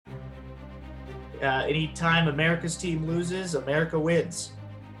Anytime America's team loses, America wins.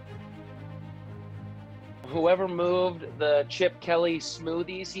 Whoever moved the Chip Kelly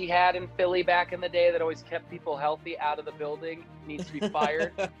smoothies he had in Philly back in the day that always kept people healthy out of the building needs to be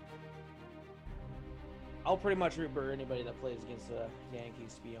fired. I'll pretty much root for anybody that plays against the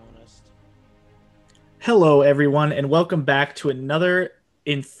Yankees, to be honest. Hello, everyone, and welcome back to another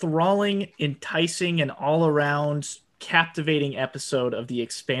enthralling, enticing, and all-around captivating episode of the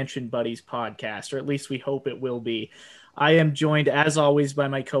Expansion Buddies podcast, or at least we hope it will be. I am joined, as always, by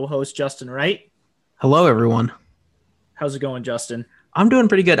my co-host, Justin Wright. Hello, everyone. How's it going, Justin? I'm doing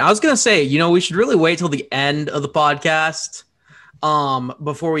pretty good. I was going to say, we should really wait till the end of the podcast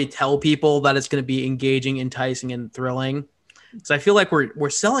before we tell people that it's going to be engaging, enticing, and thrilling. Because I feel like we're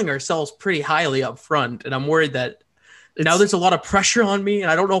selling ourselves pretty highly up front, and I'm worried that now there's a lot of pressure on me,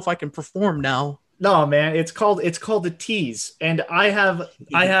 and I don't know if I can perform now. No, man, it's called the tease, and I have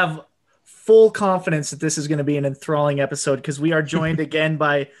full confidence that this is going to be an enthralling episode because we are joined again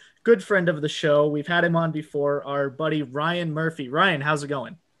by good friend of the show. We've had him on before, our buddy Ryan Murphy. Ryan, how's it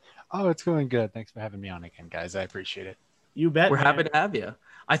going? Oh, it's going good. Thanks for having me on again, guys. I appreciate it. You bet. We're happy to have you.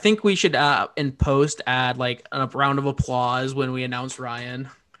 I think we should in post add like a round of applause when we announce Ryan.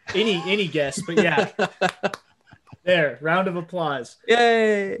 Any guess, but yeah. There, round of applause.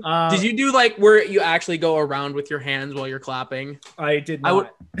 Yay. Did you do like where you actually go around with your hands while you're clapping? I did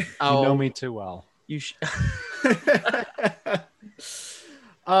not. You know me too well.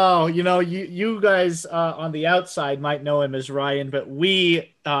 Oh, you guys on the outside might know him as Ryan, but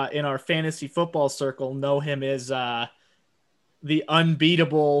we in our fantasy football circle know him as the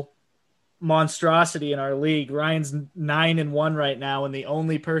unbeatable monstrosity in our league. Ryan's 9-1 right now, and the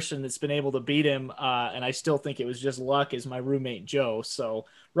only person that's been able to beat him, and I still think it was just luck, is my roommate Joe. So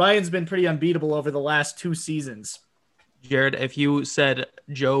Ryan's been pretty unbeatable over the last 2 seasons. Jared, if you said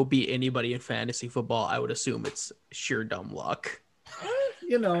Joe beat anybody in fantasy football, I would assume it's sheer dumb luck.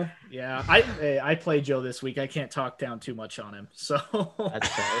 Yeah, I play Joe this week. I can't talk down too much on him. So that's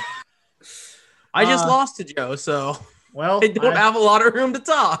fair. I just lost to Joe, so well, I don't have a lot of room to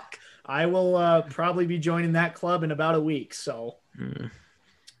talk. I will probably be joining that club in about a week. So,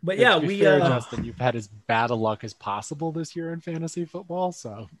 but yeah, Justin, you've had as bad a luck as possible this year in fantasy football.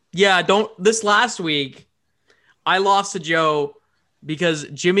 So yeah, this last week I lost to Joe because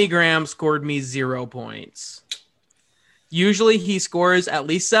Jimmy Graham scored me 0 points. Usually he scores at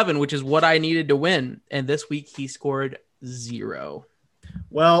least 7, which is what I needed to win. And this week he scored 0.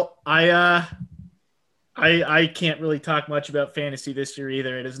 Well, I can't really talk much about fantasy this year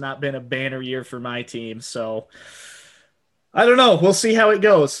either. It has not been a banner year for my team. So I don't know. We'll see how it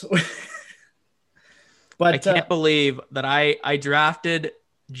goes. But I can't believe that I drafted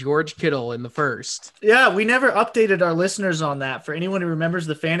George Kittle in the first. Yeah, we never updated our listeners on that. For anyone who remembers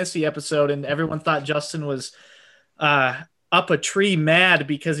the fantasy episode and everyone thought Justin was up a tree mad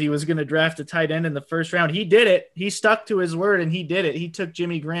because he was going to draft a tight end in the first round. He did it. He stuck to his word and he did it. He took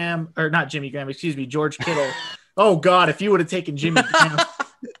George Kittle. Oh God, if you would have taken Jimmy Graham.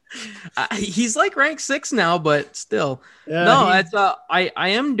 He's like ranked 6 now, but still. I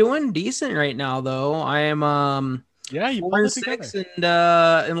am doing decent right now though. I am you 4-6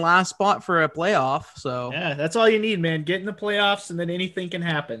 and in last spot for a playoff. So yeah, that's all you need, man. Get in the playoffs and then anything can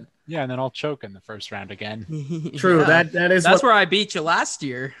happen. Yeah, and then I'll choke in the first round again. True. Yeah. That's where I beat you last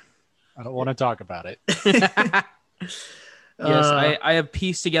year. I don't want to talk about it. Yes, I have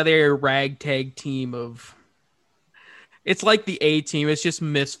pieced together a ragtag team of. It's like the A team. It's just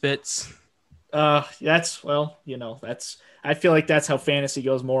misfits. I feel like that's how fantasy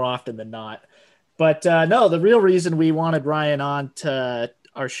goes more often than not. But no, the real reason we wanted Ryan on to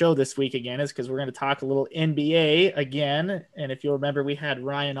our show this week again is because we're going to talk a little NBA again. And if you'll remember, we had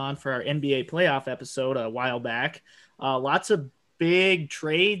Ryan on for our NBA playoff episode a while back. Lots of big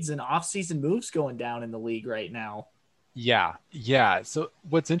trades and offseason moves going down in the league right now. Yeah. So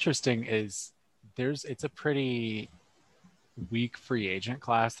what's interesting is it's a pretty weak free agent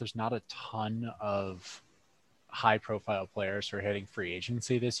class. There's not a ton of high profile players who are hitting free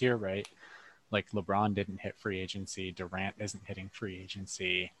agency this year, right? Like LeBron didn't hit free agency. Durant isn't hitting free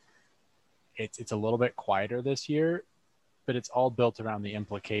agency. It's a little bit quieter this year, but it's all built around the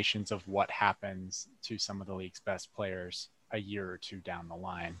implications of what happens to some of the league's best players a year or two down the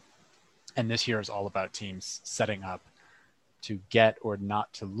line. And this year is all about teams setting up to get or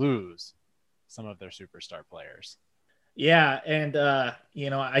not to lose some of their superstar players. Yeah, and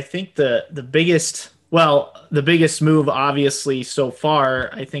I think the biggest move obviously so far,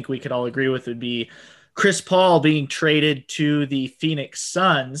 I think we could all agree with, would be Chris Paul being traded to the Phoenix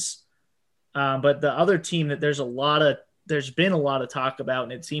Suns. But the other team that there's a lot of there's been a lot of talk about,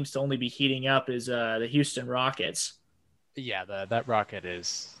 and it seems to only be heating up, is the Houston Rockets. Yeah, that rocket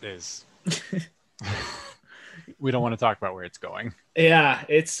is we don't want to talk about where it's going. Yeah,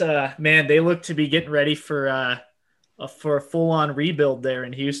 it's man, they look to be getting ready for a full-on rebuild there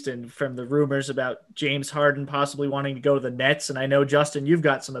in Houston from the rumors about James Harden possibly wanting to go to the Nets. And I know, Justin, you've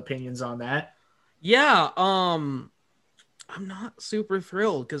got some opinions on that. Yeah, I'm not super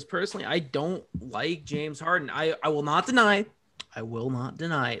thrilled because personally I don't like James Harden. I will not deny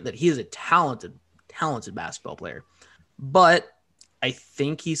that he is a talented basketball player. But I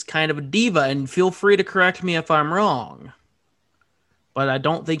think he's kind of a diva, and feel free to correct me if I'm wrong. But I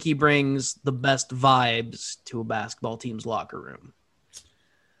don't think he brings the best vibes to a basketball team's locker room.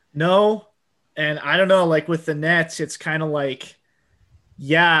 No, and I don't know, like with the Nets, it's kind of like,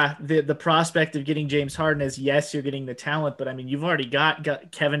 yeah, the prospect of getting James Harden is, yes, you're getting the talent, but I mean, you've already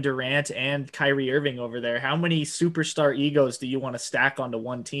got Kevin Durant and Kyrie Irving over there. How many superstar egos do you want to stack onto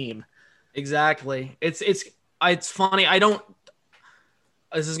one team? Exactly. It's funny.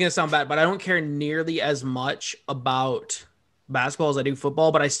 This is going to sound bad, but I don't care nearly as much about basketball as I do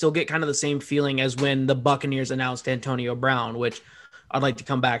football, but I still get kind of the same feeling as when the Buccaneers announced Antonio Brown, which I'd like to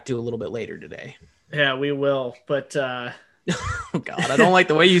come back to a little bit later today. Yeah, we will. But oh God, I don't like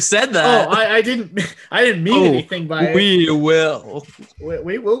the way you said that. I didn't mean anything by it. We will.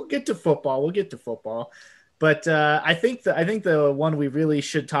 We will get to football. We'll get to football. But I think the one we really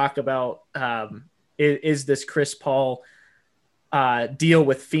should talk about is this Chris Paul deal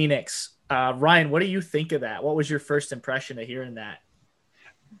with Phoenix. Ryan, what do you think of that? What was your first impression of hearing that?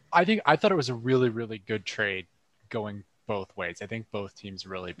 I thought it was a really, really good trade going both ways. I think both teams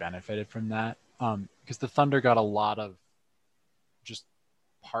really benefited from that because the Thunder got a lot of just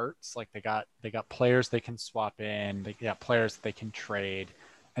parts. Like they got players they can swap in. They got players they can trade.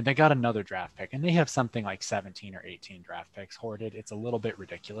 And they got another draft pick. And they have something like 17 or 18 draft picks hoarded. It's a little bit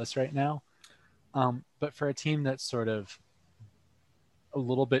ridiculous right now. But for a team that's sort of a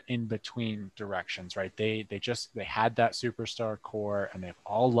little bit in between directions, right? They had that superstar core and they've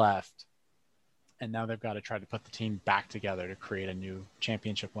all left. And now they've got to try to put the team back together to create a new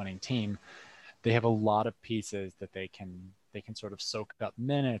championship winning team. They have a lot of pieces that they can sort of soak up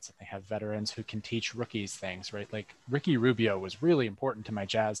minutes. And they have veterans who can teach rookies things, right? Like Ricky Rubio was really important to my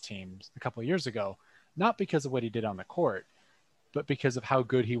Jazz teams a couple of years ago, not because of what he did on the court, but because of how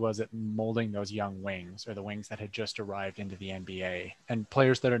good he was at molding those young wings or the wings that had just arrived into the NBA and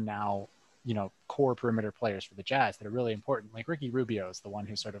players that are now, core perimeter players for the Jazz that are really important. Like Ricky Rubio is the one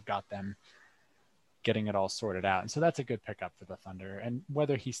who sort of got them getting it all sorted out. And so that's a good pickup for the Thunder. And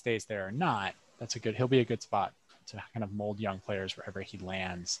whether he stays there or not, he'll be a good spot to kind of mold young players wherever he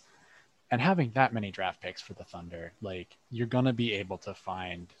lands. And having that many draft picks for the Thunder, like you're going to be able to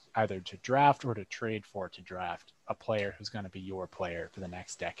find either to draft or to trade for to draft a player who's going to be your player for the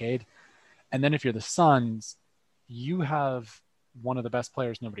next decade. And then if you're the Suns, you have one of the best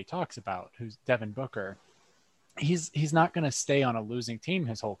players nobody talks about, who's Devin Booker. He's not going to stay on a losing team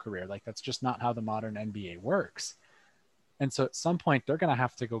his whole career. Like that's just not how the modern NBA works. And so at some point they're going to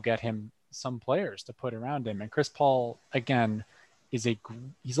have to go get him some players to put around him. And Chris Paul, again, he's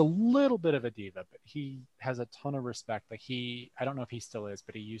a little bit of a diva, but he has a ton of respect. Like I don't know if he still is,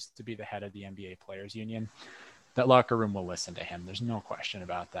 but he used to be the head of the NBA Players Union. That locker room will listen to him. There's no question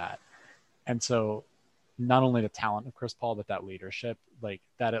about that. And so not only the talent of Chris Paul, but that leadership, like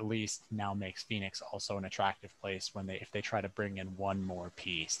that at least now makes Phoenix also an attractive place if they try to bring in one more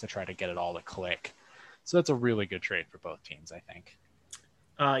piece to try to get it all to click. So that's a really good trade for both teams, I think.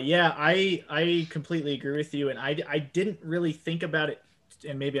 Yeah, I completely agree with you. And I didn't really think about it,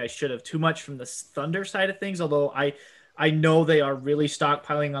 and maybe I should have, too much from the Thunder side of things, although I know they are really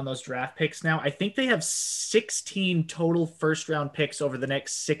stockpiling on those draft picks now. I think they have 16 total first-round picks over the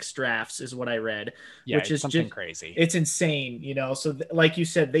next 6 drafts is what I read. Yeah, which is something crazy. It's insane, So like you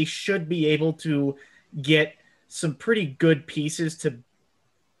said, they should be able to get some pretty good pieces to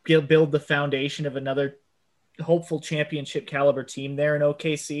build the foundation of another hopeful championship caliber team there in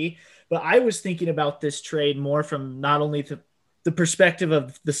OKC. But I was thinking about this trade more from not only the perspective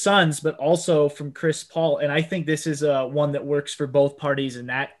of the Suns, but also from Chris Paul. And I think this is one that works for both parties in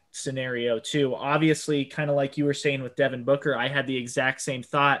that scenario too. Obviously, kind of like you were saying with Devin Booker, I had the exact same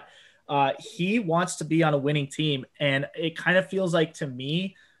thought. He wants to be on a winning team. And it kind of feels like, to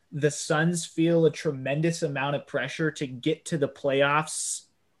me, the Suns feel a tremendous amount of pressure to get to the playoffs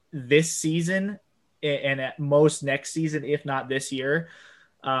this season and at most next season, if not this year,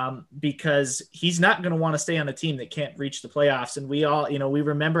 because he's not going to want to stay on a team that can't reach the playoffs. And we all, we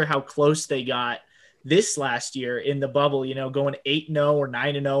remember how close they got this last year in the bubble, going 8-0 or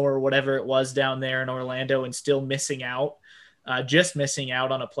 9-0 or whatever it was down there in Orlando and still missing out, just missing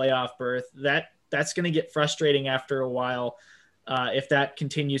out on a playoff berth. That's going to get frustrating after a while if that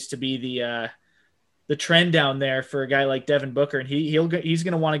continues to be the trend down there for a guy like Devin Booker, and he's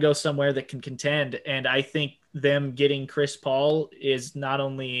going to want to go somewhere that can contend. And I think them getting Chris Paul is not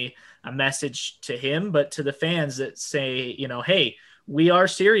only a message to him, but to the fans that say, hey, we are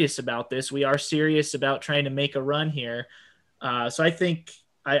serious about this. We are serious about trying to make a run here. So I think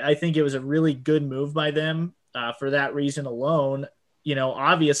it was a really good move by them for that reason alone.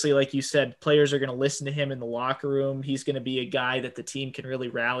 Obviously, like you said, players are going to listen to him in the locker room. He's going to be a guy that the team can really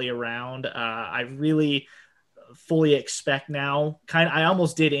rally around. I really fully expect now, I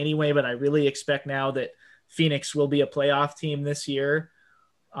almost did anyway, but I really expect now that Phoenix will be a playoff team this year.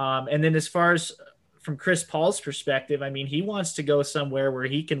 And then as far as from Chris Paul's perspective, I mean, he wants to go somewhere where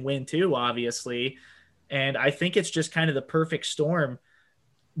he can win too, obviously. And I think it's just kind of the perfect storm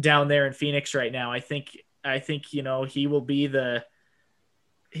down there in Phoenix right now. I think, he will be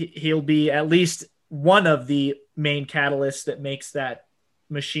he'll be at least one of the main catalysts that makes that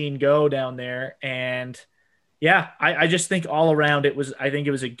machine go down there. And yeah, I just think all around it was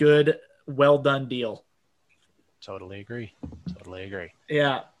a good, well done deal. Totally agree.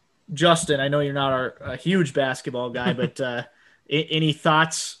 Yeah. Justin, I know you're not a huge basketball guy, but any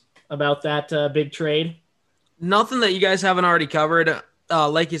thoughts about that big trade? Nothing that you guys haven't already covered.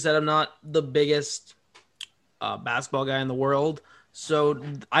 Like you said, I'm not the biggest basketball guy in the world, so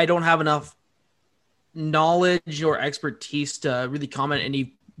I don't have enough knowledge or expertise to really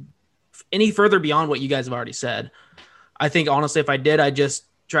comment any further beyond what you guys have already said. I think, honestly, if I did, I'd just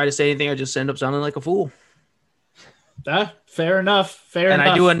try to say anything, I'd just end up sounding like a fool. Fair enough. And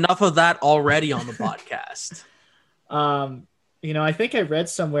I do enough of that already on the podcast. I think I read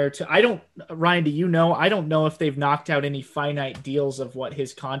somewhere Ryan, do you know? I don't know if they've knocked out any finite deals of what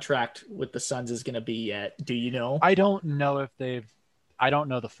his contract with the Suns is going to be yet. Do you know? I don't know I don't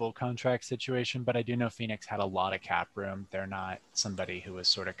know the full contract situation, but I do know Phoenix had a lot of cap room. They're not somebody who was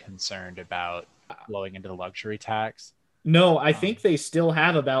sort of concerned about blowing into the luxury tax. No, I think they still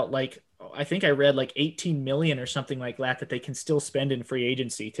have about I think I read 18 million or something like that they can still spend in free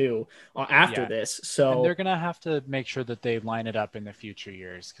agency too after this. So and they're going to have to make sure that they line it up in the future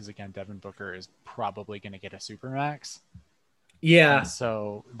years. Cause again, Devin Booker is probably going to get a supermax. Yeah. And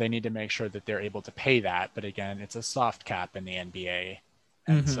so they need to make sure that they're able to pay that. But again, it's a soft cap in the NBA.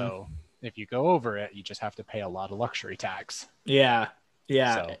 And so if you go over it, you just have to pay a lot of luxury tax. Yeah.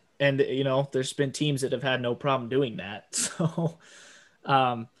 Yeah. So, and there's been teams that have had no problem doing that. So,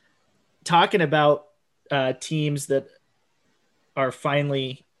 talking about teams that are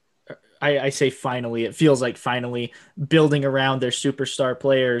finally, I say finally, it feels like finally building around their superstar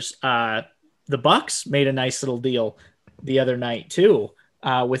players. The Bucks made a nice little deal the other night too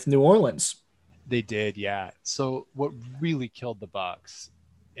with New Orleans. They did, yeah. So what really killed the Bucks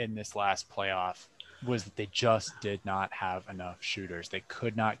in this last playoff was that they just did not have enough shooters. They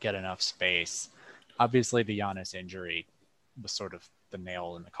could not get enough space. Obviously, the Giannis injury was sort of the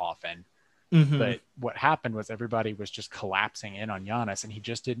nail in the coffin. Mm-hmm. But what happened was everybody was just collapsing in on Giannis, and he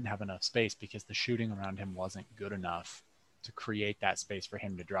just didn't have enough space because the shooting around him wasn't good enough to create that space for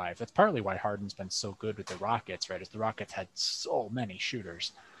him to drive. That's partly why Harden's been so good with the Rockets, right? Is the Rockets had so many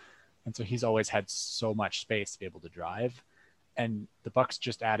shooters. And so he's always had so much space to be able to drive. And the Bucks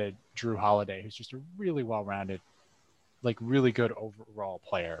just added Drew Holiday, who's just a really well-rounded, really good overall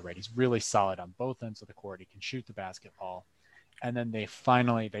player, right? He's really solid on both ends of the court. He can shoot the basketball. And then they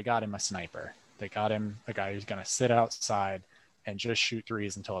got him a sniper. They got him a guy who's going to sit outside and just shoot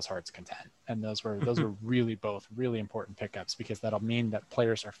threes until his heart's content. And those were really both really important pickups, because that'll mean that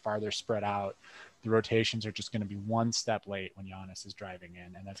players are farther spread out. The rotations are just going to be one step late when Giannis is driving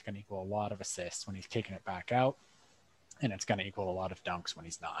in, and that's going to equal a lot of assists when he's kicking it back out, and it's going to equal a lot of dunks when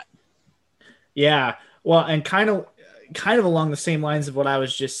he's not. Yeah, well, and kind of along the same lines of what I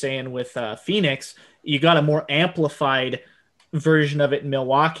was just saying with Phoenix, you got a more amplified version of it in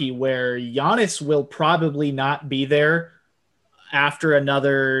Milwaukee, where Giannis will probably not be there after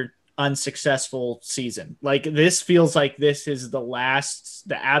another unsuccessful season. This feels like this is the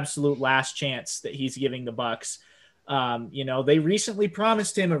absolute last chance that he's giving the Bucks. They recently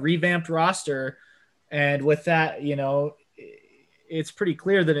promised him a revamped roster, and with that, it's pretty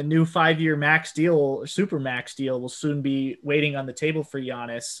clear that a new 5-year max deal, super max deal, will soon be waiting on the table for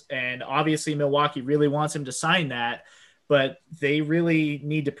Giannis. And obviously Milwaukee really wants him to sign that, but they really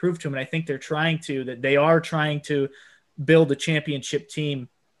need to prove to him. And I think they are trying to build a championship team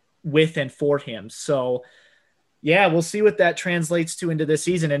with and for him. So yeah, we'll see what that translates to into this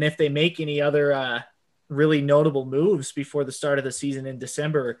season. And if they make any other really notable moves before the start of the season in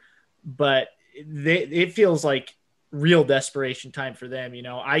December, but it feels like real desperation time for them. You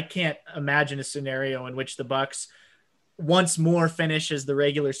know, I can't imagine a scenario in which the Bucks once more finish as the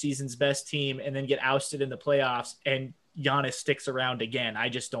regular season's best team and then get ousted in the playoffs and Giannis sticks around again. I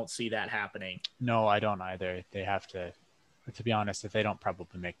just don't see that happening. No, I don't either. They have to be honest, if they don't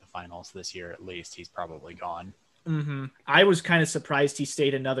probably make the finals this year, at least he's probably gone. Mm-hmm. I was kind of surprised he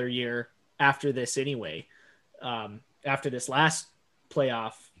stayed another year after this anyway, after this last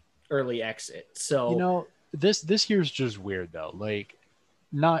playoff early exit. So, you know, this year's just weird though. Like,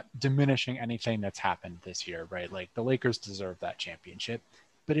 not diminishing anything that's happened this year, right? Like the Lakers deserve that championship,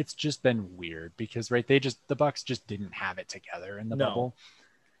 but it's just been weird because, right, the Bucks just didn't have it together in the bubble.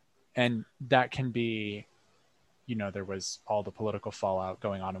 And that can be, you know, there was all the political fallout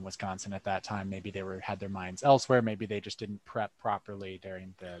going on in Wisconsin at that time. Maybe they had their minds elsewhere. Maybe they just didn't prep properly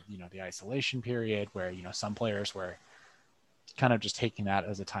during the isolation period where, some players were kind of just taking that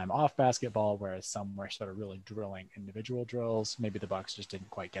as a time off basketball, whereas some were sort of really drilling individual drills. Maybe the Bucks just didn't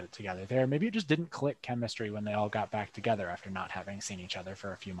quite get it together there. Maybe it just didn't click chemistry when they all got back together after not having seen each other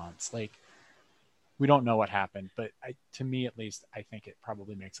for a few months. Like, we don't know what happened, but to me, at least, I think it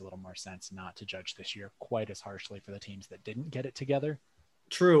probably makes a little more sense not to judge this year quite as harshly for the teams that didn't get it together.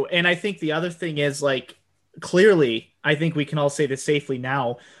 True. And I think the other thing is, like, clearly, I think we can all say this safely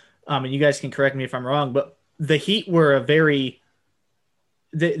now, and you guys can correct me if I'm wrong, but the Heat were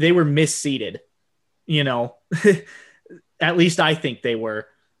they were misseeded, at least I think they were.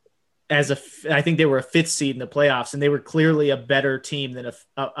 I think they were a 5th seed in the playoffs, and they were clearly a better team than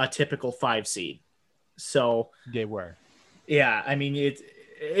a typical 5 seed. So they were. Yeah, I mean,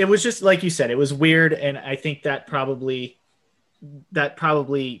 it was just like you said, it was weird, and I think that probably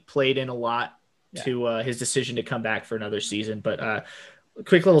played in a lot to his decision to come back for another season. But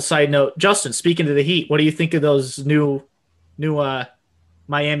quick little side note, Justin, speaking to the Heat, what do you think of those new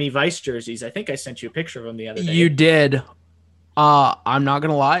Miami Vice jerseys? I think I sent you a picture of them the other day. You did. I'm not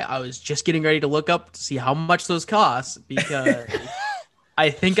gonna lie, I was just getting ready to look up to see how much those cost because I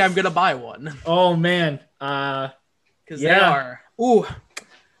think I'm gonna buy one. Oh man, because they are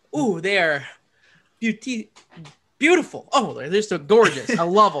they are beautiful. Oh, they're so gorgeous. I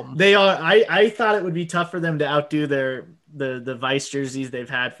love them. They are. I thought it would be tough for them to outdo the Vice jerseys they've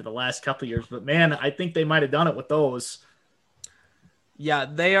had for the last couple of years, but man, I think they might have done it with those. Yeah,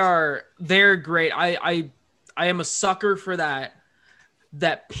 they're great. I am a sucker for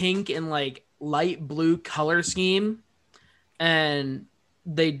that pink and like light blue color scheme, and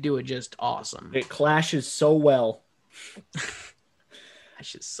they do it just awesome. It clashes so well.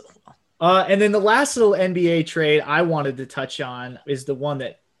 Clashes so well. And then the last little NBA trade I wanted to touch on is the one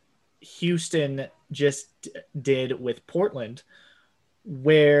that Houston just did with Portland,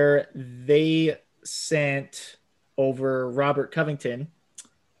 where they sent over Robert Covington,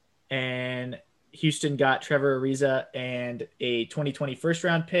 and Houston got Trevor Ariza and a 2020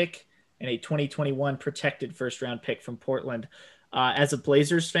 first-round pick and a 2021 protected first-round pick from Portland. As a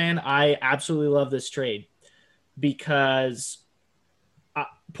Blazers fan, I absolutely love this trade because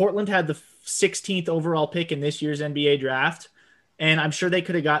Portland had the 16th overall pick in this year's NBA draft, and I'm sure they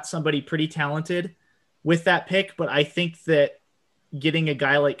could have got somebody pretty talented with that pick, but I think that getting a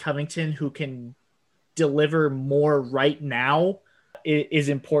guy like Covington who can deliver more right now is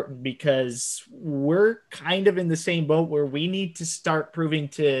important because we're kind of in the same boat where we need to start proving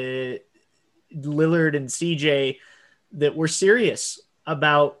to Lillard and CJ that we're serious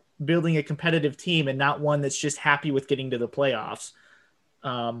about building a competitive team and not one that's just happy with getting to the playoffs.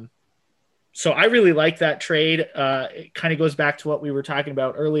 So I really like that trade. It kind of goes back to what we were talking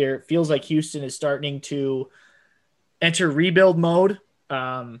about earlier. It feels like Houston is starting to enter rebuild mode.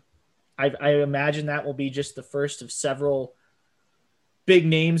 I imagine that will be just the first of several big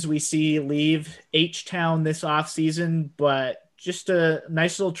names we see leave H-Town this offseason, but just a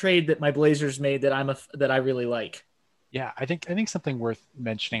nice little trade that my Blazers made that I really like. Yeah, I think something worth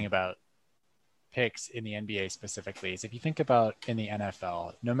mentioning about picks in the NBA specifically is if you think about in the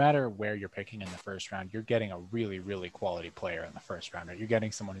NFL, no matter where you're picking in the first round, you're getting a really, really quality player in the first round. Right? You're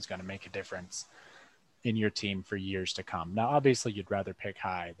getting someone who's going to make a difference in your team for years to come. Now, obviously, you'd rather pick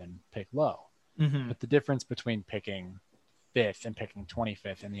high than pick low. Mm-hmm. But the difference between picking 5th and picking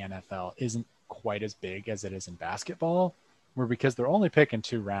 25th in the NFL isn't quite as big as it is in basketball, where because they're only picking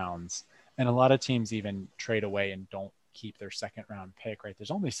 2 rounds, and a lot of teams even trade away and don't keep their second round pick, right?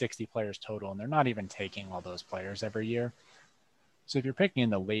 There's only 60 players total, and they're not even taking all those players every year. So if you're picking in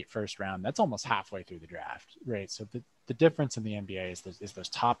the late first round, that's almost halfway through the draft, right? So the difference in the NBA is those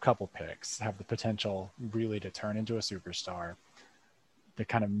top couple picks have the potential really to turn into a superstar. the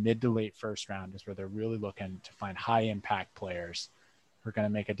kind of mid to late first round is where they're really looking to find high impact players who are going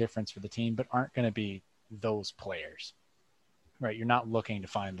to make a difference for the team, but aren't going to be those players, right? You're not looking to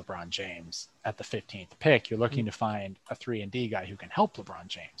find LeBron James at the 15th pick. You're looking to find a 3-and-D guy who can help LeBron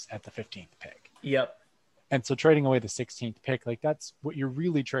James at the 15th pick. Yep. And so trading away the 16th pick, like that's what you're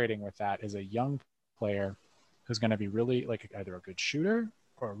really trading with. That is a young player who's going to be really like either a good shooter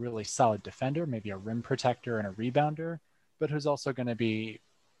or a really solid defender, maybe a rim protector and a rebounder, but who's also going to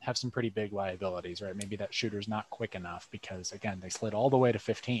have some pretty big liabilities, right? Maybe that shooter's not quick enough because, again, they slid all the way to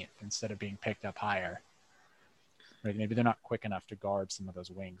 15th instead of being picked up higher. Right? Maybe they're not quick enough to guard some of those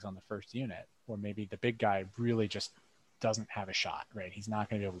wings on the first unit, or maybe the big guy really just doesn't have a shot, right? He's not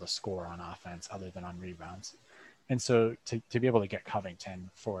going to be able to score on offense other than on rebounds. And so to be able to get Covington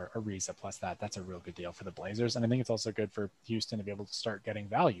for Ariza plus that's a real good deal for the Blazers. And I think it's also good for Houston to be able to start getting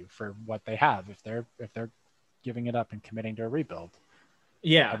value for what they have if they're giving it up and committing to a rebuild.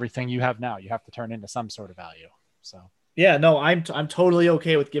 Yeah. Everything you have now, you have to turn into some sort of value. So yeah, no, I'm totally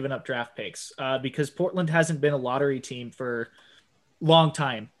okay with giving up draft picks because Portland hasn't been a lottery team for a long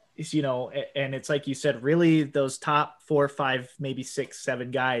time. You know, and it's like you said, really those top 4, 5, maybe 6, 7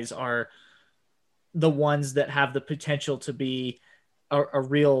 guys are the ones that have the potential to be a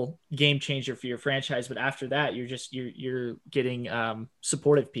real game changer for your franchise. But after that, you're getting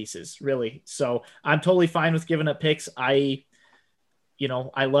supportive pieces, really. So I'm totally fine with giving up picks. I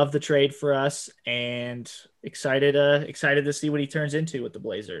love the trade for us and excited to see what he turns into with the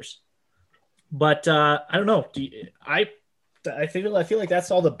Blazers. But I don't know. I feel like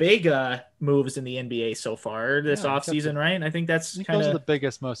that's all the big moves in the NBA so far this offseason, right? I think those are the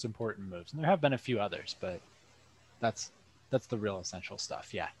biggest, most important moves. And there have been a few others, but that's the real essential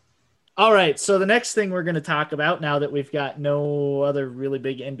stuff. Yeah. All right. So the next thing we're going to talk about now that we've got no other really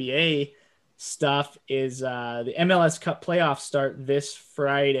big NBA stuff is the MLS Cup playoffs start this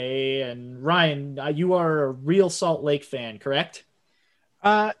Friday. And Ryan, you are a real Salt Lake fan, correct?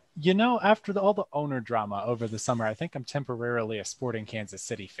 After all the owner drama over the summer, I think I'm temporarily a Sporting Kansas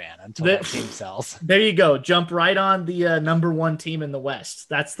City fan until that team sells. There you go. Jump right on the number one team in the West.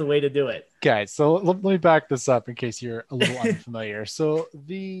 That's the way to do it. Okay, so let me back this up in case you're a little unfamiliar. So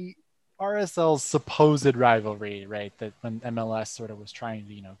the RSL's supposed rivalry, right, that when MLS sort of was trying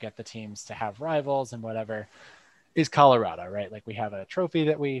to, get the teams to have rivals and whatever, is Colorado, right? Like we have a trophy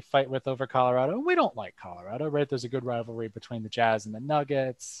that we fight with over Colorado. We don't like Colorado, right? There's a good rivalry between the Jazz and the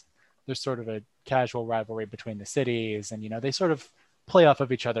Nuggets. There's sort of a casual rivalry between the cities, and they sort of play off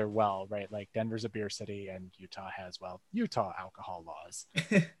of each other well, right? Like Denver's a beer city and Utah has Utah alcohol laws.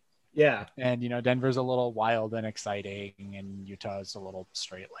 Yeah. And Denver's a little wild and exciting, and Utah's a little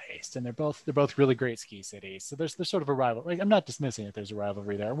straight laced, and they're both really great ski cities. So there's sort of a rivalry. I'm not dismissing that there's a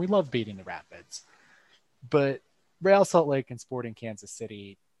rivalry there, and we love beating the Rapids, but Real Salt Lake and Sporting Kansas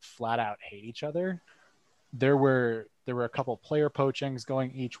City flat out hate each other. There were a couple player poachings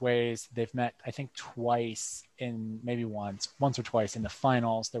going each ways. They've met, I think, twice maybe once or twice in the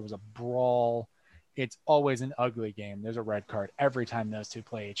finals. There was a brawl. It's always an ugly game. There's a red card every time those two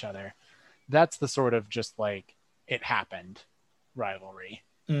play each other. That's the sort of just like it happened rivalry.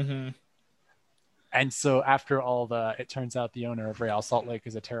 Mm-hmm. And so after all it turns out the owner of Real Salt Lake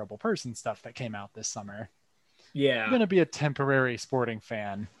is a terrible person stuff that came out this summer. Yeah. I'm going to be a temporary Sporting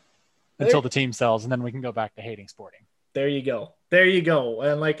fan until the team sells, and then we can go back to hating Sporting. There you go.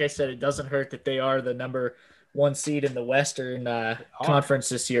 And like I said, it doesn't hurt that they are the number one seed in the Western Conference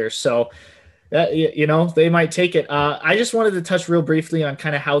this year. So, they might take it. I just wanted to touch real briefly on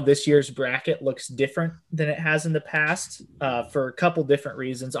kind of how this year's bracket looks different than it has in the past for a couple different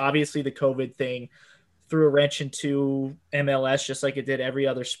reasons. Obviously, the COVID thing threw a wrench into MLS just like it did every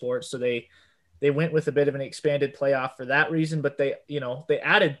other sport. So they went with a bit of an expanded playoff for that reason, but they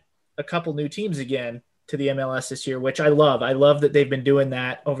added a couple new teams again to the MLS this year, which I love. I love that they've been doing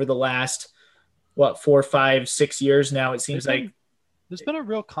that over the last, 4, 5, 6 years now. It seems like there's been a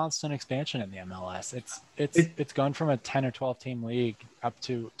real constant expansion in the MLS. It's gone from a 10 or 12 team league up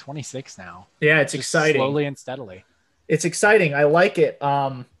to 26 now. Yeah, it's exciting. Slowly and steadily. It's exciting. I like it.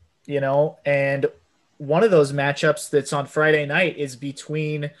 And one of those matchups that's on Friday night is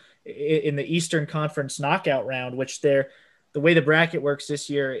between in the Eastern Conference knockout round, which the way the bracket works this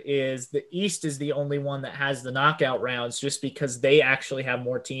year is the East is the only one that has the knockout rounds just because they actually have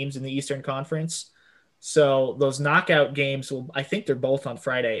more teams in the Eastern Conference. So those knockout games I think they're both on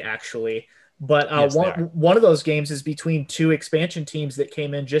Friday actually, but yes, one of those games is between two expansion teams that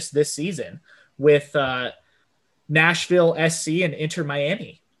came in just this season with Nashville SC and Inter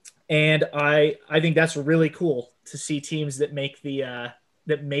Miami. And I think that's really cool to see teams that make the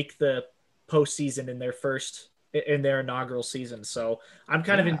postseason in their first in their inaugural season. So I'm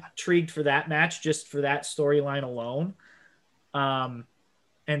kind of intrigued for that match, just for that storyline alone. And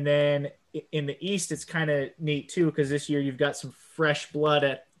then in the East, it's kind of neat too, because this year you've got some fresh blood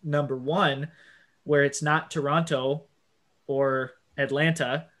at number 1, where it's not Toronto or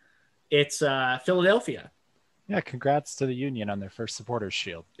Atlanta, it's Philadelphia. Yeah, congrats to the Union on their first Supporters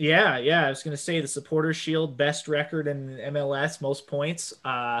Shield. Yeah. I was going to say the Supporters Shield, best record in MLS, most points.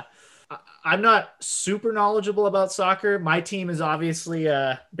 I'm not super knowledgeable about soccer. My team is obviously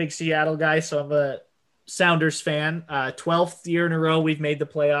a big Seattle guy, so I'm a Sounders fan. 12th year in a row we've made the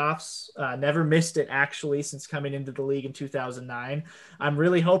playoffs. Never missed it, actually, since coming into the league in 2009. I'm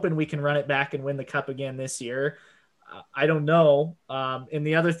really hoping we can run it back and win the Cup again this year. I don't know. And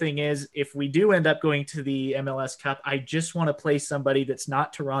the other thing is, if we do end up going to the MLS Cup, I just want to play somebody that's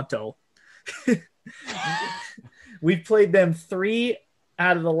not Toronto. We've played them 3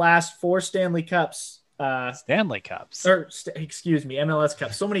 out of the last 4 Stanley Cups. Stanley Cups. Excuse me, MLS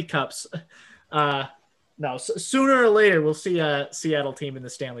Cup. So many cups. No, sooner or later we'll see a Seattle team in the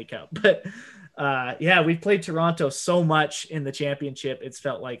Stanley Cup. But yeah, we've played Toronto so much in the championship, it's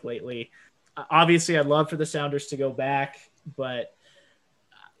felt like lately. Obviously, I'd love for the Sounders to go back, but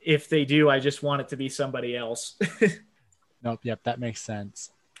if they do, I just want it to be somebody else. Nope. Yep. That makes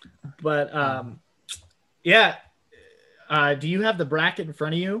sense. But yeah. Do you have the bracket in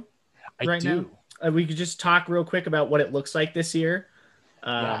front of you right now? We could just talk real quick about what it looks like this year.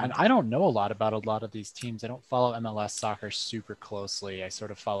 Yeah, and I don't know a lot about a lot of these teams. I don't follow MLS soccer super closely. I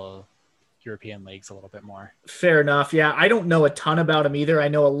sort of follow European leagues a little bit more. Fair enough. Yeah, I don't know a ton about them either. I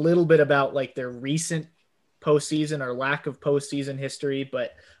know a little bit about like their recent postseason or lack of postseason history,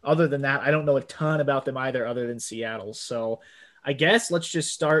 but other than that, I don't know a ton about them either, other than Seattle. So I guess let's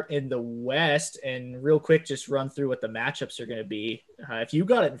just start in the West and real quick just run through what the matchups are going to be. If you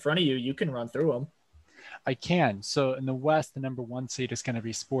got it in front of you, you can run through them. I can. So in the West, the number 1 seed is going to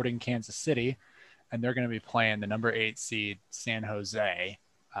be Sporting Kansas City, and they're going to be playing the number 8 seed San Jose.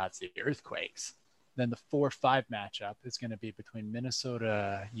 It's the Earthquakes. Then the 4-5 matchup is going to be between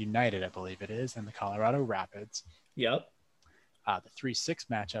Minnesota United, I believe it is, and the Colorado Rapids. Yep. The 3-6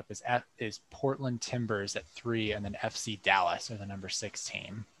 matchup is Portland Timbers at 3, and then FC Dallas are the number 6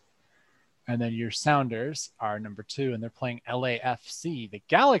 team. And then your Sounders are number 2, and they're playing LAFC. The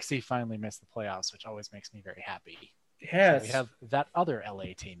Galaxy finally missed the playoffs, which always makes me very happy. Yes. So we have that other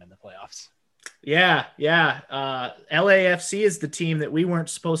LA team in the playoffs. Yeah. LAFC is the team that we weren't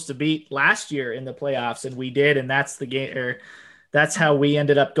supposed to beat last year in the playoffs, and we did, and that's the game. Or that's how we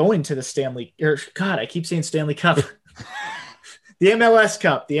ended up going to the Stanley. Or God, I keep saying Stanley Cup. The MLS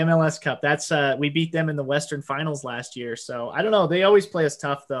Cup. The MLS Cup. That's we beat them in the Western Finals last year. So I don't know. They always play us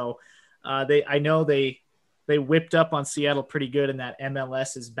tough, though. I know they whipped up on Seattle pretty good in that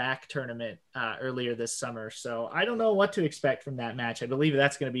MLS is back tournament earlier this summer. So I don't know what to expect from that match. I believe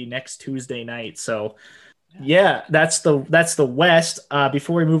that's going to be next Tuesday night. So yeah, that's the West.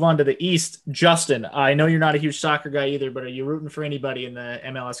 Before we move on to the East, Justin, I know you're not a huge soccer guy either, but are you rooting for anybody in the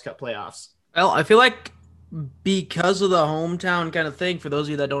MLS Cup playoffs? Well, I feel like because of the hometown kind of thing, for those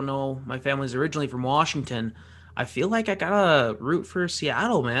of you that don't know, my family's originally from Washington. I feel like I gotta root for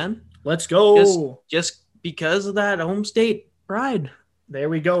Seattle, man. Let's go. Just because of that home state pride. There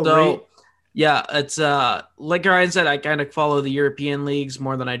we go. So, yeah, it's like Ryan said, I kind of follow the European leagues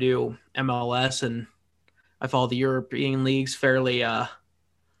more than I do MLS, and I follow the European leagues fairly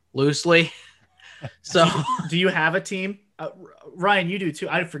loosely. So, do you have a team? Ryan, you do too.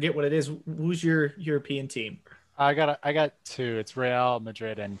 I forget what it is. Who's your European team? I got 2. It's Real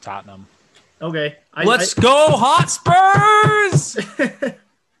Madrid and Tottenham. Okay. Let's go, Hot Spurs!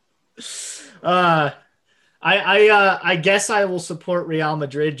 I guess I will support Real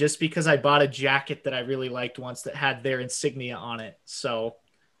Madrid just because I bought a jacket that I really liked once that had their insignia on it. So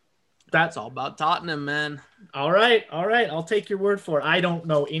that's all about Tottenham, man. All right. I'll take your word for it. I don't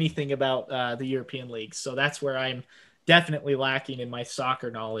know anything about the European leagues, so that's where I'm definitely lacking in my soccer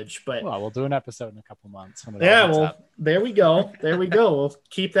knowledge. But well, we'll do an episode in a couple months. Yeah, well, there we go. We'll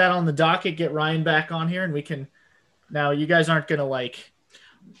keep that on the docket. Get Ryan back on here, and we can. Now, you guys aren't gonna like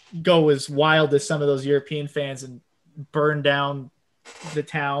go as wild as some of those European fans and burn down the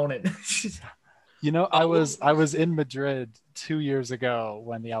town. And I was in Madrid 2 years ago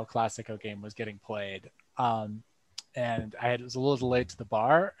when the El Clasico game was getting played. And I was a little late to the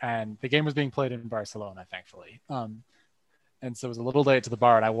bar, and the game was being played in Barcelona, thankfully. And so it was a little late to the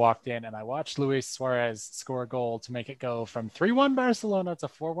bar, and I walked in and I watched Luis Suarez score a goal to make it go from 3-1 Barcelona to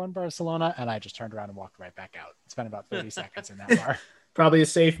 4-1 Barcelona. And I just turned around and walked right back out. Spent about 30 seconds in that bar. Probably a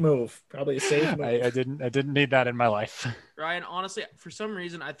safe move. I didn't need that in my life. Ryan, honestly, for some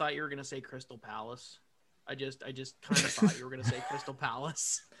reason, I thought you were going to say Crystal Palace. I just kind of thought you were going to say Crystal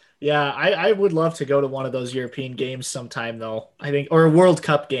Palace. Yeah, I would love to go to one of those European games sometime, though. I think, or a World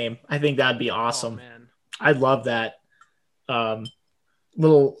Cup game. I think that'd be awesome. Oh, man. I'd love that.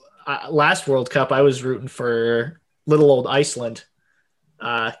 Little last World Cup, I was rooting for little old Iceland.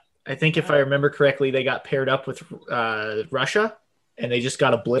 I think if I remember correctly, they got paired up with Russia, and they just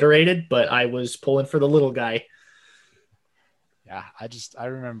got obliterated. But I was pulling for the little guy. Yeah, I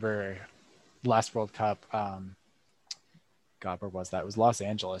remember last World Cup. God, where was that? It was Los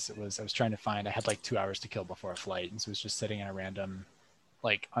Angeles. I was trying to find, I had like 2 hours to kill before a flight. And so I was just sitting in a random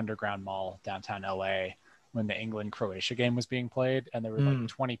like underground mall downtown LA when the England-Croatia game was being played. And there were like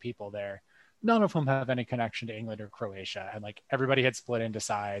 20 people there, none of whom have any connection to England or Croatia. And like everybody had split into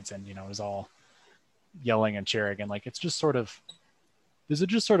sides and, it was all yelling and cheering. And like, it's just sort of, there's a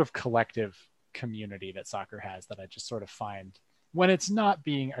just sort of collective community that soccer has that I just sort of find when it's not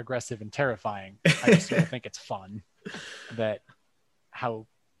being aggressive and terrifying. I just sort of think it's fun. That how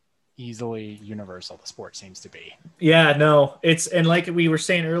easily universal the sport seems to be. Yeah, no, and like we were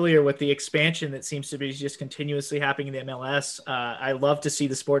saying earlier with the expansion that seems to be just continuously happening in the MLS. I love to see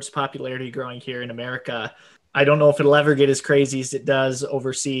the sport's popularity growing here in America. I don't know if it'll ever get as crazy as it does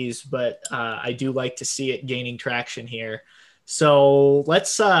overseas, but I do like to see it gaining traction here. So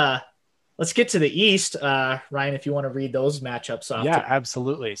let's get to the East. Ryan, if you want to read those matchups off. Yeah,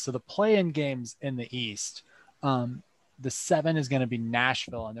 absolutely. So the play-in games in the East, the 7 is going to be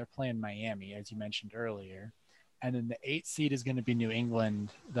Nashville, and they're playing Miami, as you mentioned earlier. And then the 8 seed is going to be New England,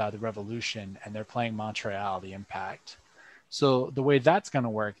 the Revolution, and they're playing Montreal, the Impact. So the way that's going to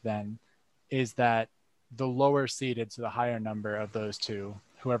work then is that the lower seeded, so the higher number of those two,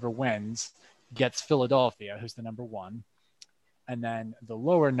 whoever wins, gets Philadelphia, who's the number 1. And then the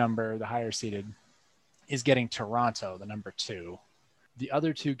lower number, the higher seeded, is getting Toronto, the number 2. The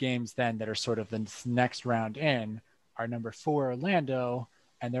other 2 games then that are sort of the next round in are number 4 Orlando,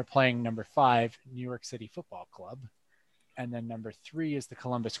 and they're playing number 5 New York City Football Club. And then number 3 is the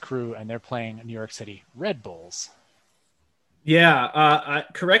Columbus Crew, and they're playing New York City Red Bulls. Yeah,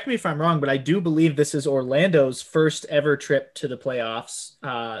 correct me if I'm wrong, but I do believe this is Orlando's first ever trip to the playoffs.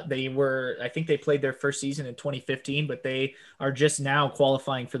 I think they played their first season in 2015, but they are just now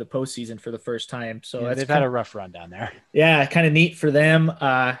qualifying for the postseason for the first time. So yeah, they've had a rough run down there. Yeah, kind of neat for them.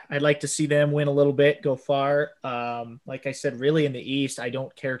 I'd like to see them win a little bit, go far. Like I said, really in the East, I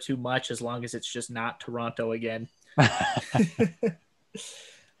don't care too much as long as it's just not Toronto again.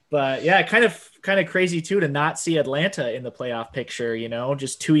 But yeah, kind of crazy too to not see Atlanta in the playoff picture,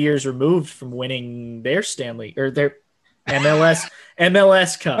 just 2 years removed from winning their Stanley or their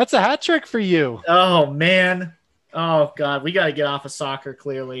MLS Cup. That's a hat trick for you. Oh man. Oh God, we got to get off of soccer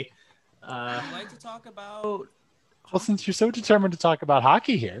clearly. I'd like to talk about. Well, since you're so determined to talk about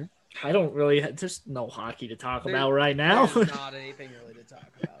hockey here, I don't really. There's no hockey to talk about right now. There's not anything really to talk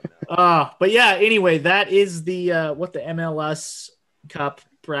about. No. But yeah. Anyway, that is the what the MLS Cup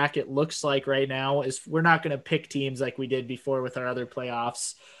bracket looks like right now. Is we're not going to pick teams like we did before with our other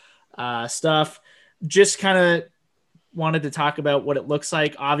playoffs stuff. Just kind of wanted to talk about what it looks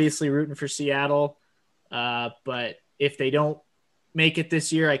like. Obviously, rooting for Seattle, but if they don't make it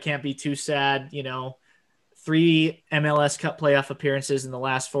this year, I can't be too sad. 3 MLS Cup playoff appearances in the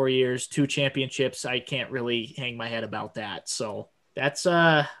last 4 years, 2 championships. I can't really hang my head about that. So that's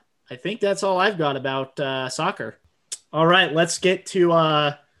I think that's all I've got about soccer. All right, let's get to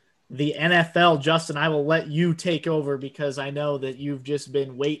the NFL. Justin, I will let you take over because I know that you've just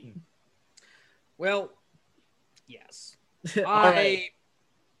been waiting. Well, yes. Right.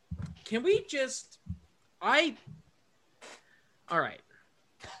 Can we just all right.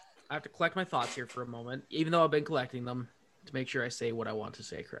 I have to collect my thoughts here for a moment, even though I've been collecting them to make sure I say what I want to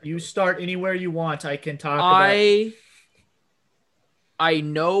say correctly. You start anywhere you want. I can talk about I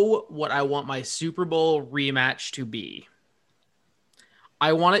know what I want my Super Bowl rematch to be.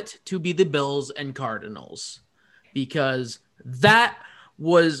 I want it to be the Bills and Cardinals because that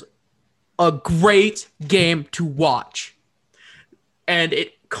was a great game to watch. And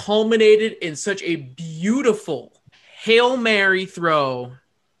it culminated in such a beautiful Hail Mary throw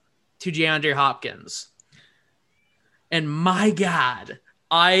to DeAndre Hopkins. And my God,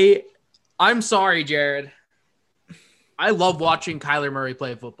 I'm sorry, Jared. I love watching Kyler Murray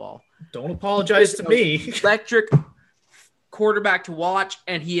play football. Don't apologize to me. Electric quarterback to watch,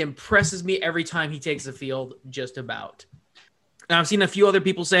 and he impresses me every time he takes the field, just about. And I've seen a few other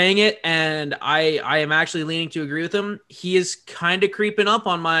people saying it, and I am actually leaning to agree with him. He is kind of creeping up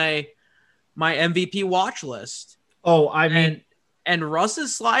on my MVP watch list. Oh, I mean... And Russ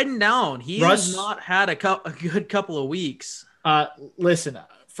is sliding down. Has not had a good couple of weeks. Listen,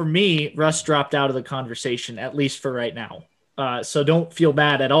 for me, Russ dropped out of the conversation, at least for right now. So don't feel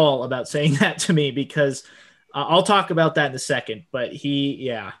bad at all about saying that to me, because I'll talk about that in a second. But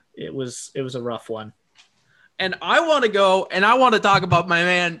it was a rough one. And I want to go and I want to talk about my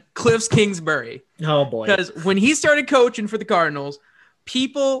man, Cliff Kingsbury. Oh, boy. Because when he started coaching for the Cardinals,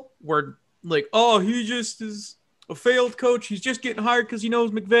 people were like, oh, he just is a failed coach. He's just getting hired because he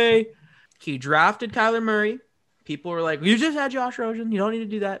knows McVay. He drafted Kyler Murray. People were like, you just had Josh Rosen. You don't need to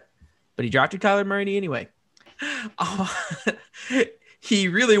do that. But he drafted Kyler Murray anyway. He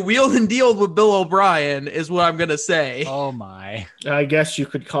really wheeled and dealed with Bill O'Brien is what I'm going to say. Oh, my. I guess you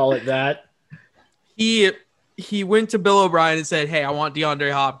could call it that. He went to Bill O'Brien and said, hey, I want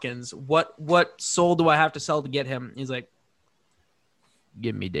DeAndre Hopkins. What soul do I have to sell to get him? He's like,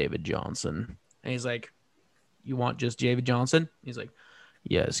 give me David Johnson. And he's like, you want just David Johnson? He's like,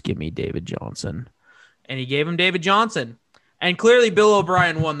 yes, give me David Johnson. And he gave him David Johnson. And clearly Bill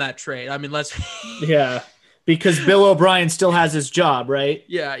O'Brien won that trade. I mean, Yeah, because Bill O'Brien still has his job, right?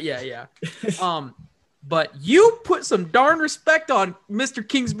 Yeah. But you put some darn respect on Mr.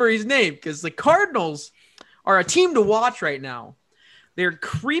 Kingsbury's name, because the Cardinals are a team to watch right now. They're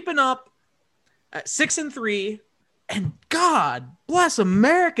creeping up at 6-3, and God bless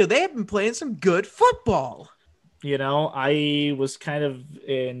America, they have been playing some good football. You know, I was kind of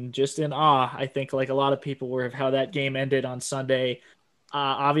in awe, I think, like a lot of people were, of how that game ended on Sunday.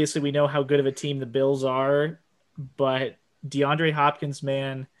 Obviously, we know how good of a team the Bills are, but DeAndre Hopkins,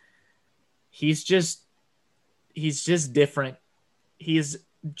 man, he's just different. He's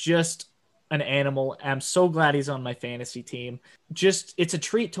just an animal. I'm so glad he's on my fantasy team. It's a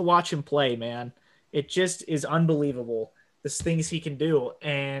treat to watch him play, man. It just is unbelievable, the things he can do.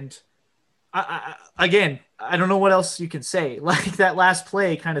 And I don't know what else you can say. Like, that last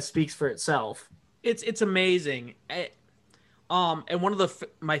play kind of speaks for itself. It's amazing. And one of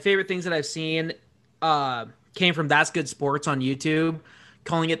my favorite things that I've seen came from That's Good Sports on YouTube,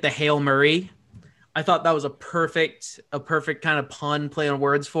 calling it the Hail Murray. I thought that was a perfect kind of pun, play on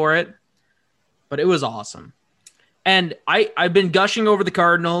words for it. But it was awesome. And I've been gushing over the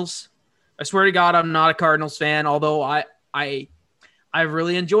Cardinals. I swear to God, I'm not a Cardinals fan, although I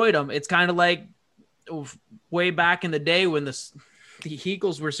really enjoyed them. It's kind of like way back in the day when the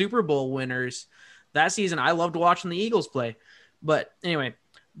Eagles were Super Bowl winners. That season, I loved watching the Eagles play. But anyway,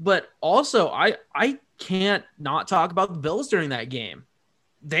 also I can't not talk about the Bills during that game.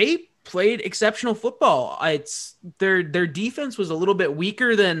 They played exceptional football. Their defense was a little bit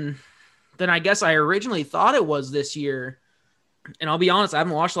weaker than I guess I originally thought it was this year. And I'll be honest, I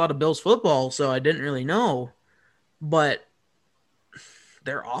haven't watched a lot of Bills football, so I didn't really know. But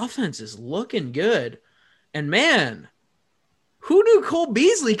their offense is looking good. And man, who knew Cole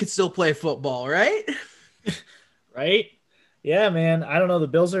Beasley could still play football, right? Right? Yeah, man. I don't know. The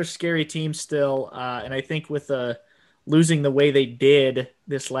Bills are a scary team still. And I think with losing the way they did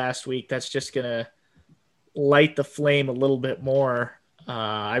this last week, that's just going to light the flame a little bit more.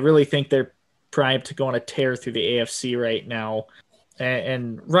 I really think they're primed to go on a tear through the AFC right now.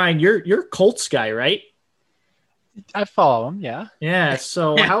 And Ryan, you're a Colts guy, right? I follow them, yeah. Yeah.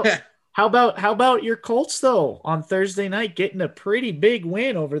 So how about your Colts though on Thursday night getting a pretty big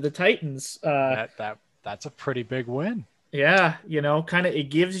win over the Titans? That's a pretty big win. Yeah, kind of it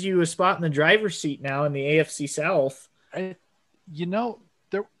gives you a spot in the driver's seat now in the AFC South. There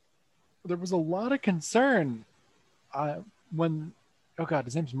was a lot of concern when, oh God,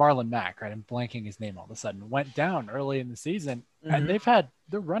 his name's Marlon Mack, right? I'm blanking his name all of a sudden. Went down early in the season, and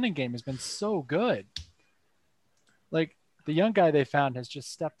their running game has been so good. Like, the young guy they found has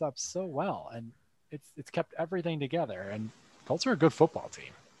just stepped up so well, and it's kept everything together. And Colts are a good football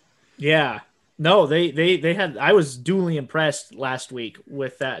team. Yeah, no, they had. I was duly impressed last week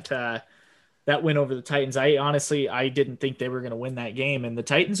with that win over the Titans. I didn't think they were going to win that game, and the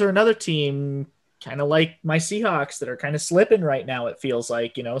Titans are another team, kind of like my Seahawks, that are kind of slipping right now. It feels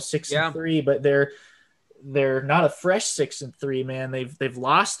like 6-3, but they're not a fresh 6-3, man. They've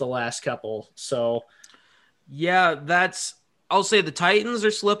lost the last couple, so. Yeah, I'll say the Titans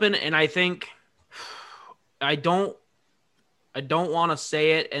are slipping, and I think I don't want to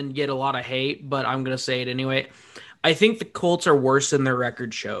say it and get a lot of hate, but I'm going to say it anyway. I think the Colts are worse than their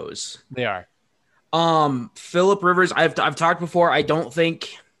record shows. They are. Phillip Rivers, I've talked before, I don't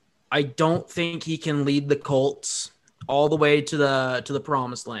think he can lead the Colts all the way to the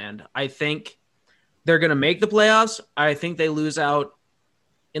promised land. I think they're going to make the playoffs. I think they lose out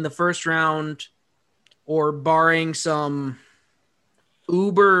in the first round, or barring some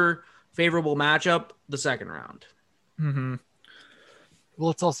uber favorable matchup, the second round. Mm-hmm.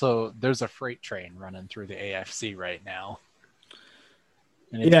 Well, it's also, there's a freight train running through the AFC right now.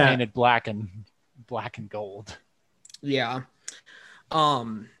 and it's painted black and gold. Yeah.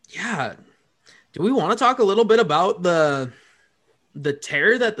 Yeah. Do we want to talk a little bit about the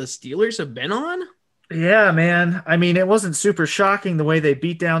tear that the Steelers have been on? Yeah, man. I mean, it wasn't super shocking the way they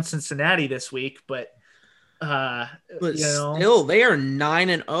beat down Cincinnati this week, but still, they are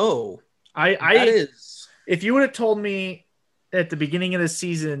 9-0. If you would have told me at the beginning of the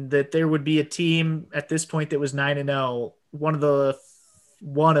season that there would be a team at this point that was 9-0, one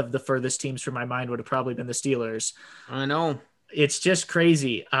of the furthest teams from my mind would have probably been the Steelers. I know. It's just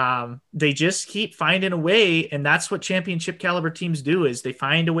crazy. They just keep finding a way, and that's what championship caliber teams do, is they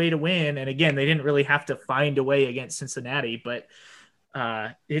find a way to win. And again, they didn't really have to find a way against Cincinnati, but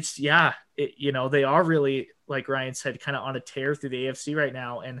they are really, like Ryan said, kind of on a tear through the AFC right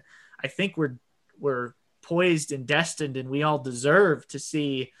now. And I think we're poised and destined, and we all deserve to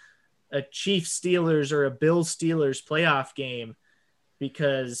see a Chiefs Steelers or a Bills Steelers playoff game,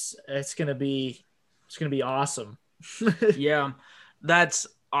 because it's going to be awesome. Yeah,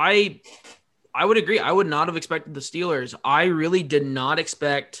 I would agree. I would not have expected the Steelers. I really did not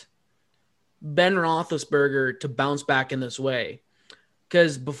expect Ben Roethlisberger to bounce back in this way,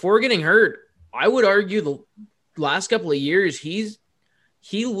 because before getting hurt, I would argue the last couple of years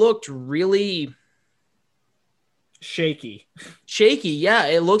he looked really shaky. Yeah,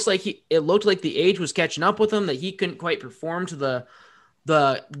 it looked like the age was catching up with him, that he couldn't quite perform to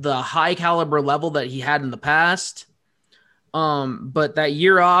the high caliber level that he had in the past. But that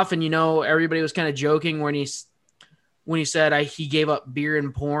year off, and everybody was kind of joking when he said he gave up beer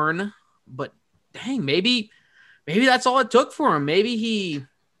and porn, but dang, maybe that's all it took for him. Maybe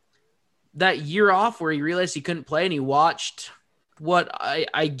that year off where he realized he couldn't play and he watched what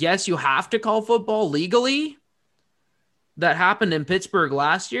I guess you have to call football legally, that happened in Pittsburgh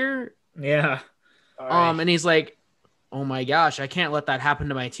last year. Yeah. And he's like, oh my gosh, I can't let that happen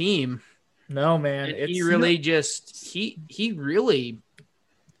to my team. No, man. He really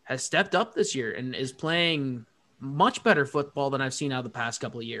has stepped up this year and is playing much better football than I've seen out of the past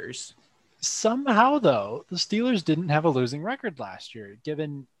couple of years. Somehow, though, the Steelers didn't have a losing record last year,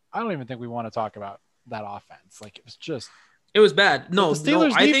 I don't even think we want to talk about that offense. Like, it was bad. No, the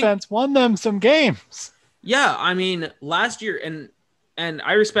Steelers defense won them some games. Yeah. I mean, last year, and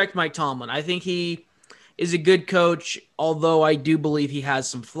I respect Mike Tomlin. I think he is a good coach, although I do believe he has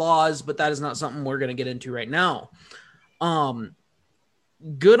some flaws, but that is not something we're going to get into right now.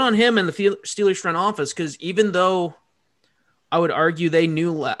 Good on him and the Steelers front office, because even though I would argue they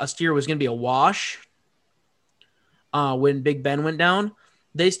knew last year was going to be a wash when Big Ben went down,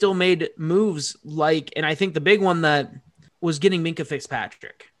 they still made moves and I think the big one that was getting Minkah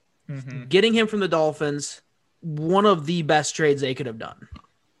Fitzpatrick. Mm-hmm. Getting him from the Dolphins, one of the best trades they could have done.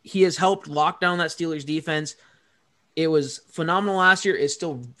 He has helped lock down that Steelers defense. It was phenomenal last year. It's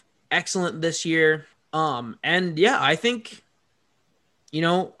still excellent this year. And yeah, I think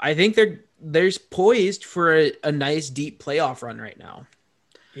they're poised for a nice deep playoff run right now.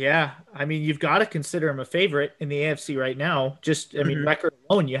 Yeah. I mean, you've got to consider him a favorite in the AFC right now. Record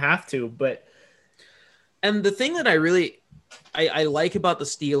alone, you have to, and the thing that I like about the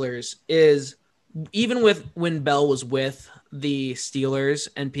Steelers is, even when Bell was with the Steelers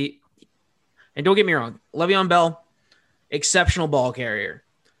and don't get me wrong, Le'Veon Bell, exceptional ball carrier,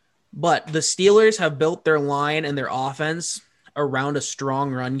 but the Steelers have built their line and their offense around a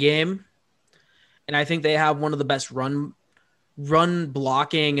strong run game, and I think they have one of the best run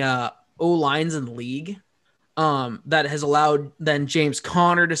blocking O-lines in the league. That has allowed then James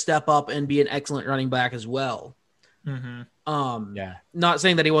Conner to step up and be an excellent running back as well. Mm-hmm. Not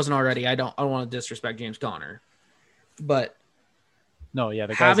saying that he wasn't already. I don't want to disrespect James Conner, but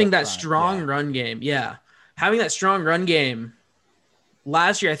having that strong run game. Yeah. Having that strong run game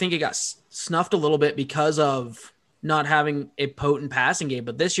last year, I think it got snuffed a little bit because of not having a potent passing game,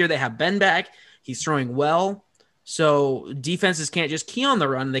 but this year they have Ben back. He's throwing well. So defenses can't just key on the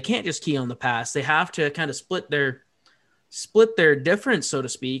run. They can't just key on the pass. They have to kind of split their difference, so to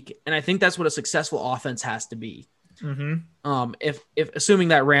speak. And I think that's what a successful offense has to be. Mm-hmm. If assuming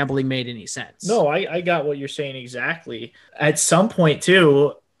that rambling made any sense. No, I got what you're saying exactly. At some point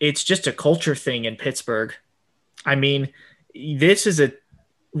too, it's just a culture thing in Pittsburgh. I mean, this is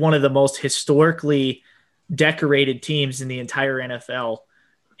one of the most historically decorated teams in the entire NFL.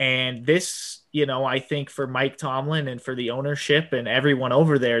 And this, I think for Mike Tomlin and for the ownership and everyone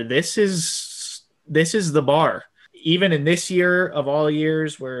over there, this is the bar. Even in this year of all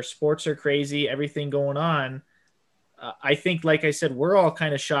years where sports are crazy, everything going on, I think, like I said, we're all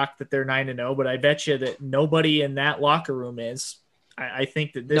kind of shocked that they're 9-0, but I bet you that nobody in that locker room is. I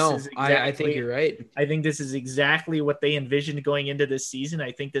think that this No, is I think you're right. I think this is exactly what they envisioned going into this season.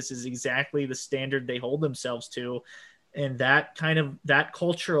 I think this is exactly the standard they hold themselves to. And that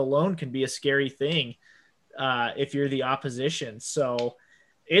culture alone can be a scary thing if you're the opposition. So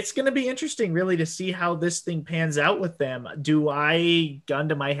it's going to be interesting really to see how this thing pans out with them. Do I, gun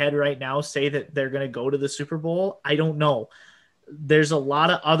to my head right now, say that they're going to go to the Super Bowl? I don't know. There's a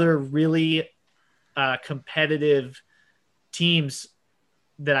lot of other really competitive teams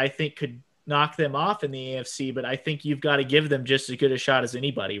that I think could knock them off in the AFC, but I think you've got to give them just as good a shot as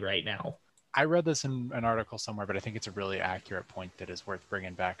anybody right now. I read this in an article somewhere, but I think it's a really accurate point that is worth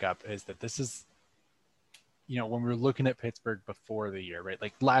bringing back up, is that this is, when we were looking at Pittsburgh before the year, right?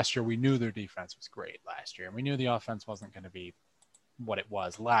 Like last year, we knew their defense was great last year, and we knew the offense wasn't going to be what it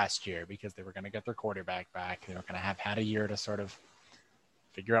was last year because they were going to get their quarterback back. They were going to have had a year to sort of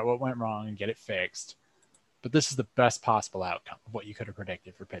figure out what went wrong and get it fixed. But this is the best possible outcome of what you could have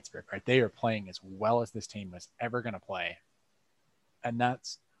predicted for Pittsburgh, right? They are playing as well as this team was ever going to play. And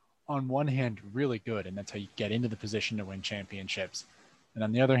that's, on one hand, really good. And that's how you get into the position to win championships. And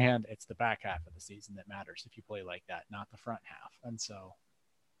on the other hand, it's the back half of the season that matters if you play like that, not the front half. And so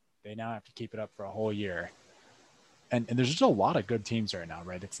they now have to keep it up for a whole year. And there's just a lot of good teams right now,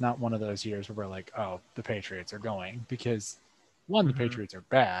 right? It's not one of those years where we're like, oh, the Patriots are going, because one, the Patriots are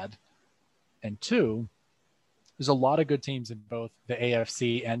bad. And two, there's a lot of good teams in both the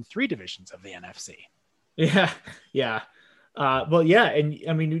AFC and 3 divisions of the NFC. Yeah. Yeah. Well, yeah. And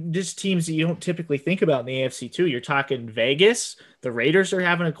I mean, just teams that you don't typically think about in the AFC too. You're talking Vegas. The Raiders are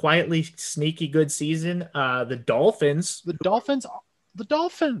having a quietly sneaky good season. The Dolphins.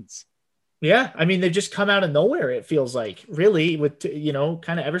 Yeah. I mean, they've just come out of nowhere. It feels like really with,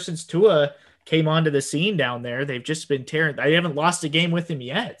 kind of ever since Tua came onto the scene down there, they've just been tearing. I haven't lost a game with him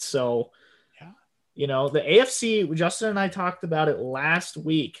yet. So, the AFC, Justin and I talked about it last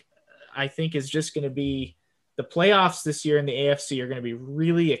week, I think is just going to be the playoffs this year in the AFC are going to be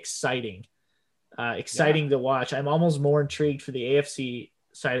really exciting to watch. I'm almost more intrigued for the AFC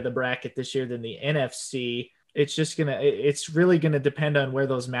side of the bracket this year than the NFC. It's really going to depend on where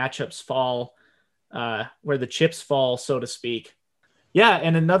those matchups fall, where the chips fall, so to speak. Yeah.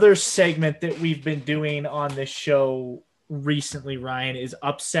 And another segment that we've been doing on this show recently, Ryan, is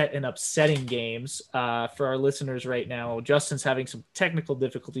upset and upsetting games. For our listeners right now, Justin's having some technical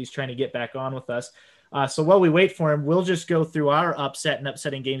difficulties trying to get back on with us. So while we wait for him, we'll just go through our upset and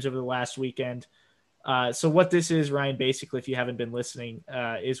upsetting games over the last weekend. So what this is, Ryan, basically, if you haven't been listening,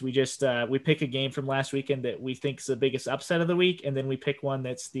 is we just we pick a game from last weekend that we think is the biggest upset of the week, and then we pick one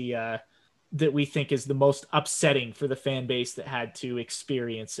that's that we think is the most upsetting for the fan base that had to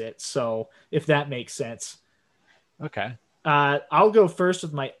experience it. So if that makes sense. Okay. I'll go first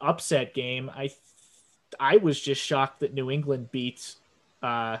with my upset game. I was just shocked that New England beat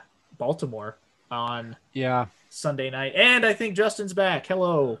Baltimore on Sunday night. And I think Justin's back.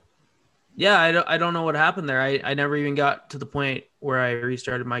 Hello. Yeah, I don't know what happened there. I never even got to the point where I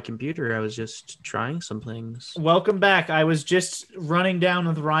restarted my computer. I was just trying some things. Welcome back. I was just running down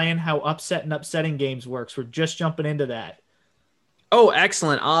with Ryan how upset and upsetting games works. We're just jumping into that. Oh,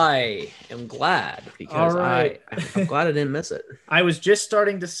 excellent. I am glad because right. I'm glad I didn't miss it. I was just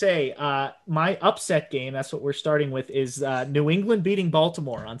starting to say my upset game, that's what we're starting with, is New England beating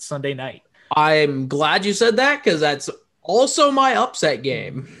Baltimore on Sunday night. I'm glad you said that because that's also my upset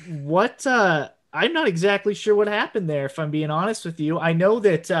game. I'm not exactly sure what happened there, if I'm being honest with you. I know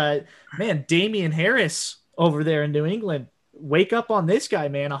that, Damian Harris over there in New England, wake up on this guy,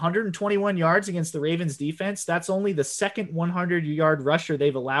 man. 121 yards against the Ravens defense. That's only the second 100-yard rusher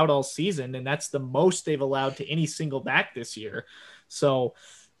they've allowed all season, and that's the most they've allowed to any single back this year. So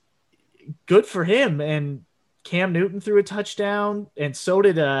good for him. And Cam Newton threw a touchdown, and so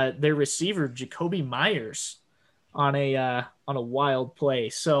did their receiver, Jacoby Myers, on a wild play.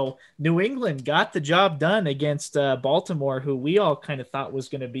 So New England got the job done against Baltimore, who we all kind of thought was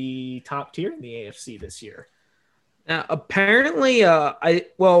going to be top tier in the AFC this year. Now, apparently,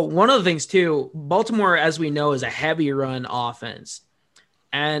 one of the things too, Baltimore, as we know, is a heavy run offense,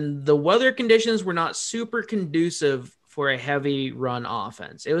 and the weather conditions were not super conducive for a heavy run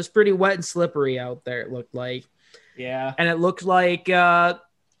offense. It was pretty wet and slippery out there, it looked like. Yeah. And it looked like, as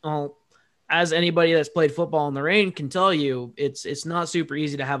anybody that's played football in the rain can tell you, it's not super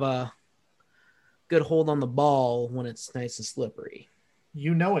easy to have a good hold on the ball when it's nice and slippery.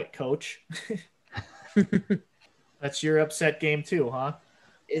 You know it, coach. That's your upset game too, huh?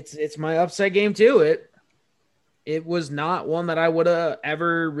 It's my upset game too. It was not one that I would have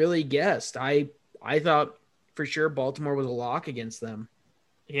ever really guessed. I thought for sure Baltimore was a lock against them.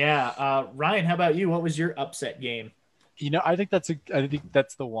 Yeah. Ryan, how about you? What was your upset game? I think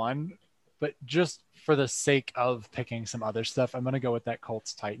that's the one. But just for the sake of picking some other stuff, I'm gonna go with that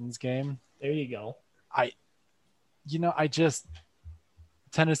Colts Titans game. There you go. I just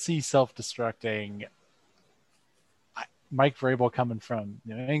Tennessee self-destructing. Mike Vrabel coming from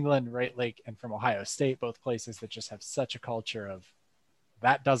New England, right? Like, and from Ohio State, both places that just have such a culture of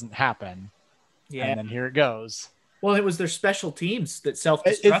that doesn't happen. Yeah. And then here it goes. Well, it was their special teams that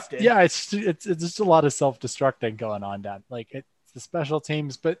self-destructed. It's just a lot of self-destructing going on down. Like, it's the special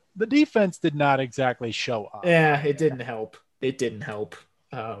teams, but the defense did not exactly show up. Yeah, it didn't help. It didn't help.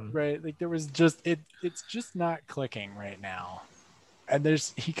 Right. Like, there was just it's just not clicking right now. And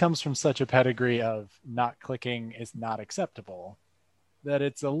he comes from such a pedigree of not clicking is not acceptable that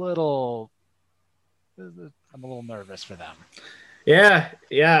I'm a little nervous for them. Yeah.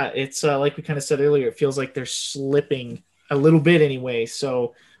 It's like we kind of said earlier, it feels like they're slipping a little bit anyway.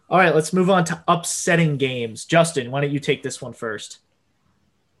 So, all right, let's move on to upsetting games. Justin, why don't you take this one first?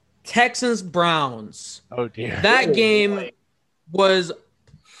 Texans Browns. Oh dear. That game was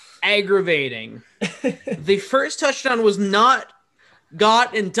aggravating. The first touchdown was not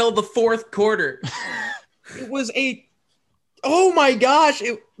got until the fourth quarter. It was oh my gosh.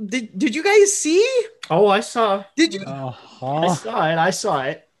 Did you guys see? Oh, I saw. Did you? I saw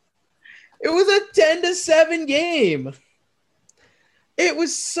it. It was a 10-7 game. It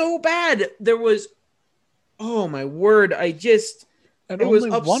was so bad. There was, oh my word. It was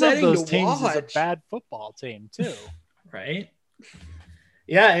upsetting one of those to teams watch. is a bad football team too. Right?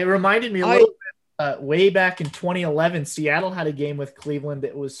 Yeah, it reminded me a little bit. Way back in 2011, Seattle had a game with Cleveland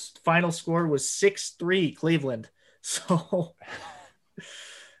that was final score was 6-3 Cleveland. So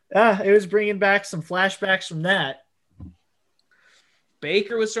it was bringing back some flashbacks from that.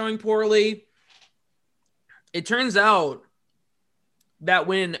 Baker was throwing poorly. It turns out that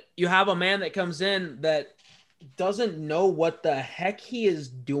when you have a man that comes in that doesn't know what the heck he is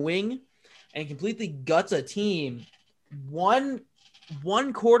doing and completely guts a team, one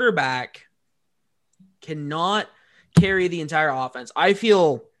quarterback cannot carry the entire offense. I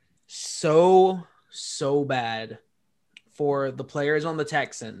feel so bad for the players on the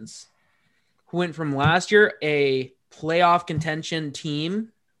Texans who went from last year a playoff contention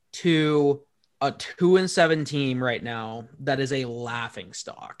team to a 2-7 team right now that is a laughing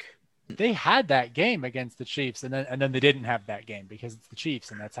stock. They had that game against the Chiefs, and then they didn't have that game because it's the Chiefs,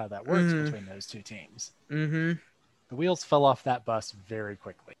 and that's how that works between those two teams. Mm-hmm. The wheels fell off that bus very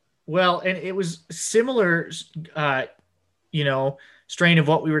quickly. Well, and it was similar, strain of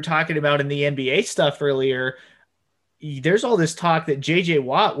what we were talking about in the NBA stuff earlier. There's all this talk that J.J.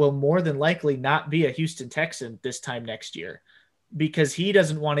 Watt will more than likely not be a Houston Texan this time next year because he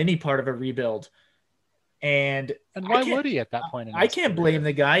doesn't want any part of a rebuild. And why would he at that point? I can't blame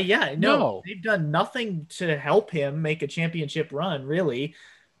the guy. Yeah, no, they've done nothing to help him make a championship run, really.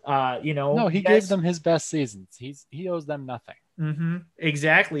 No, he gave them his best seasons. He owes them nothing. Mm-hmm.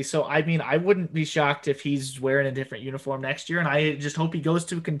 Exactly. So, I mean, I wouldn't be shocked if he's wearing a different uniform next year, and I just hope he goes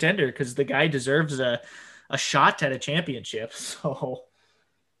to a contender because the guy deserves a shot at a championship. So,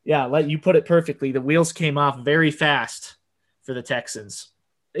 yeah, you put it perfectly. The wheels came off very fast for the Texans.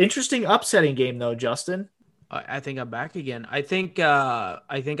 Interesting upsetting game, though, Justin. I think I'm back again. I think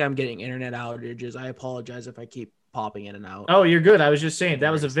I'm getting internet outages. I apologize if I keep popping in and out. Oh, you're good. I was just saying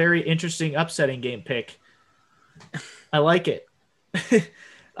that was a very interesting upsetting game pick. I like it.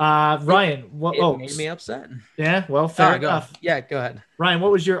 Ryan, it made me upset. Yeah, well, fair enough. Go ahead. Ryan,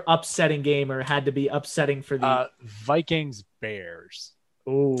 what was your upsetting game or had to be upsetting for the Vikings Bears?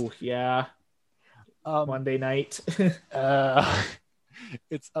 Oh, yeah. Monday night.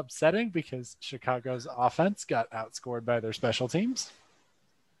 It's upsetting because Chicago's offense got outscored by their special teams.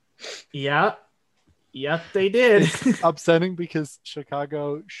 Yeah. Yep, they did. It's upsetting because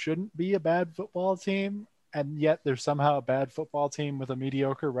Chicago shouldn't be a bad football team, and yet they're somehow a bad football team with a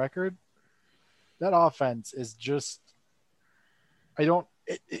mediocre record. That offense is just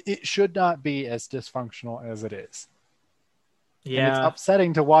it should not be as dysfunctional as it is. Yeah. And it's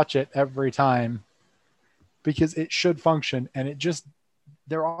upsetting to watch it every time because it should function, and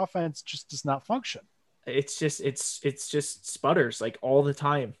their offense just does not function. It's just sputters like all the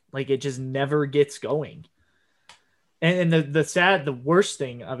time. Like it just never gets going. And the worst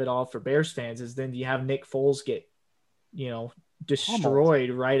thing of it all for Bears fans is then you have Nick Foles get, destroyed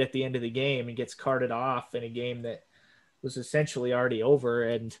right at the end of the game and gets carted off in a game that was essentially already over.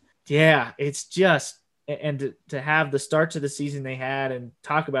 And yeah, it's just, and to have the start to the season they had and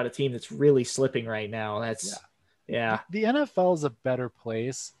talk about a team that's really slipping right now. Yeah. The NFL is a better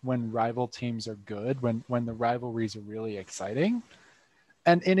place when rival teams are good, when the rivalries are really exciting.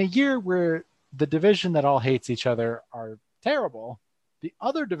 And in a year where the division that all hates each other are terrible. The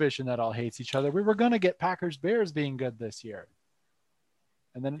other division that all hates each other, we were going to get Packers Bears being good this year.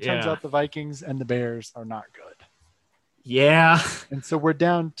 And then it turns out the Vikings and the Bears are not good. Yeah. And so we're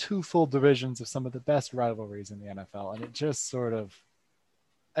down 2 full divisions of some of the best rivalries in the NFL. And it just sort of,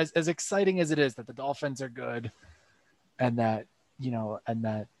 as exciting as it is that the Dolphins are good and that, and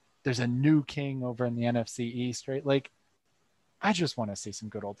that there's a new king over in the NFC East, right? Like, I just want to see some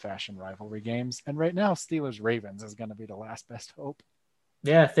good old-fashioned rivalry games. And right now, Steelers-Ravens is going to be the last best hope.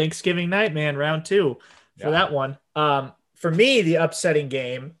 Yeah, Thanksgiving night, man, round 2 for that one. For me, the upsetting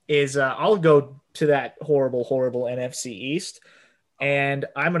game is I'll go to that horrible NFC East, and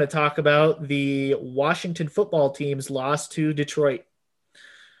I'm going to talk about the Washington football team's loss to Detroit,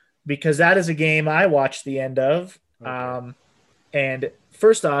 because that is a game I watched the end of. Okay. And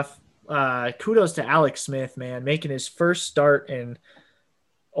first off, kudos to Alex Smith, man, making his first start in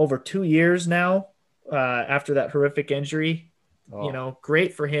over 2 years now after that horrific injury.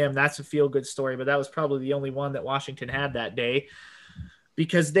 Great for him. That's a feel-good story, but that was probably the only one that Washington had that day,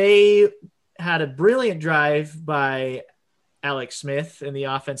 because they had a brilliant drive by Alex Smith in the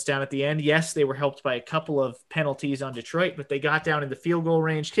offense down at the end. Yes, they were helped by a couple of penalties on Detroit, but they got down in the field goal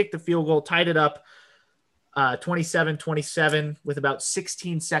range, kicked the field goal, tied it up 27-27 with about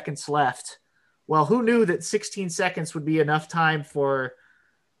 16 seconds left. Well, who knew that 16 seconds would be enough time for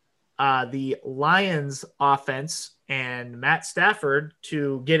the Lions offense and Matt Stafford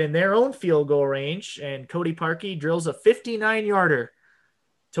to get in their own field goal range, and Cody Parkey drills a 59-yarder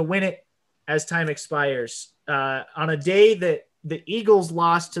to win it as time expires. On a day that the Eagles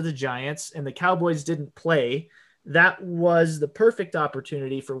lost to the Giants and the Cowboys didn't play, that was the perfect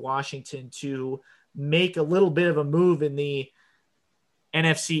opportunity for Washington to make a little bit of a move in the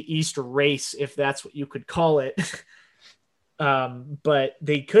NFC East race, if that's what you could call it. But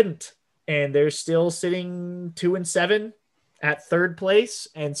they couldn't, and they're still sitting 2-7 at third place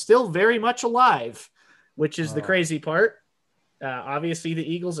and still very much alive, which is the crazy part. Obviously the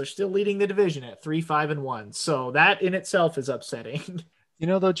Eagles are still leading the division at 3-5-1. So that in itself is upsetting.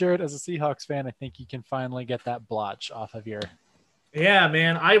 Though, Jared, as a Seahawks fan, I think you can finally get that blotch off of your. Yeah,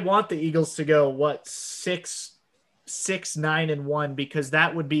 man. I want the Eagles to go 6-9-1, because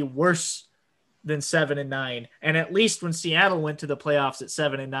that would be worse than 7-9. And at least when Seattle went to the playoffs at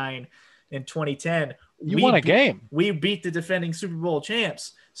 7-9 in 2010, you won a game. We beat the defending Super Bowl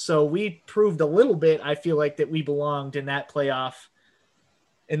champs. So we proved a little bit, I feel like, that we belonged in that playoff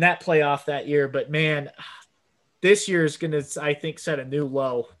that year. But man, this year is going to, I think, set a new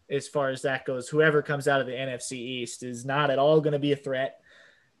low as far as that goes. Whoever comes out of the NFC East is not at all going to be a threat.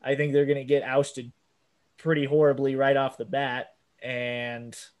 I think they're going to get ousted pretty horribly right off the bat.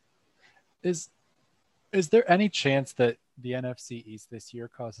 And is there any chance that the NFC East this year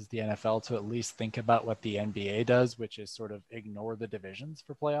causes the NFL to at least think about what the NBA does, which is sort of ignore the divisions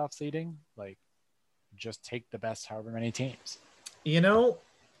for playoff seeding? Like, just take the best however many teams.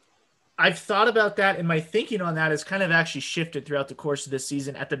 I've thought about that, and my thinking on that has kind of actually shifted throughout the course of this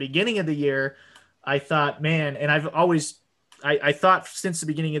season. At the beginning of the year, I thought, man, and I've always I thought since the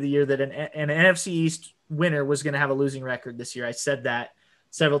beginning of the year that an NFC East winner was going to have a losing record this year. I said that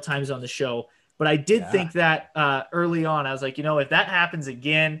several times on the show. But I did think that early on. I was like, if that happens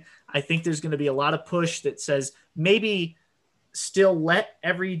again, I think there's going to be a lot of push that says maybe still let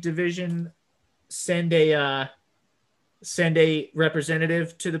every division send a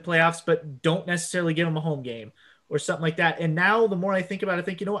representative to the playoffs, but don't necessarily give them a home game or something like that. And now the more I think about it, I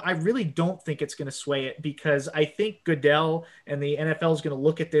think, I really don't think it's going to sway it, because I think Goodell and the NFL is going to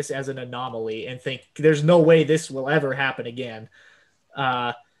look at this as an anomaly and think there's no way this will ever happen again.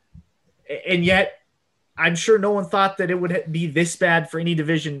 And yet, I'm sure no one thought that it would be this bad for any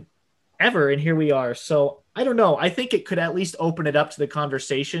division ever, and here we are. So, I don't know. I think it could at least open it up to the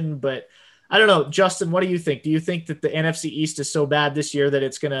conversation, but I don't know. Justin, what do you think? Do you think that the NFC East is so bad this year that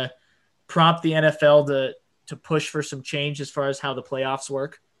it's going to prompt the NFL to push for some change as far as how the playoffs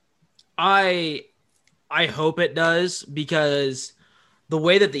work? I hope it does, because the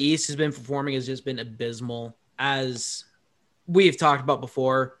way that the East has been performing has just been abysmal. As we've talked about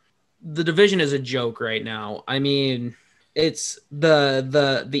before, the division is a joke right now. I mean, it's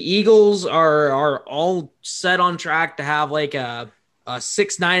the Eagles are all set on track to have like a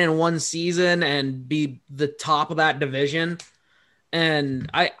 6-9-1 season and be the top of that division. And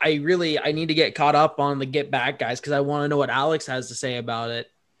I need to get caught up on the get back guys, because I want to know what Alex has to say about it.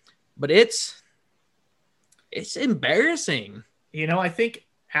 But it's embarrassing. I think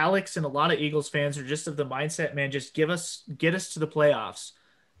Alex and a lot of Eagles fans are just of the mindset, man, just get us to the playoffs,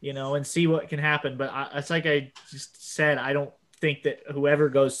 and see what can happen. But it's like I just said, I don't think that whoever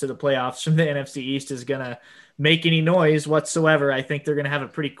goes to the playoffs from the NFC East is going to make any noise whatsoever. I think they're going to have a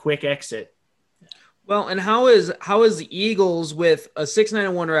pretty quick exit. Well, and how is the Eagles with a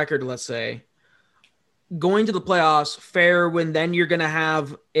 6-9-1 record, let's say, going to the playoffs fair when then you're going to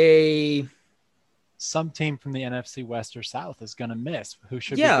have some team from the NFC West or South is going to miss who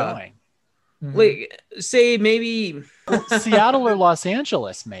should be Yeah. going? like say maybe Seattle or Los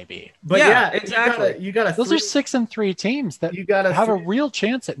Angeles, maybe. But Yeah, exactly. You got Those are 6-3 teams that you got have a real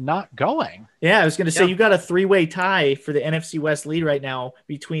chance at not going. Yeah, I was going to say Yeah. you got a 3-way tie for the NFC West lead right now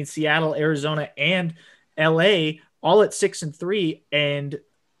between Seattle, Arizona, and LA, all at 6-3, and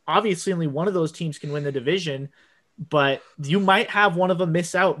obviously only one of those teams can win the division, but you might have one of them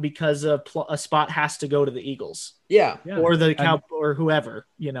miss out because a spot has to go to the Eagles yeah. or the Cow or whoever,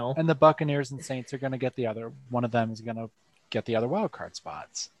 you know. And the Buccaneers and Saints are going to get the other. One of them is going to get the other wild card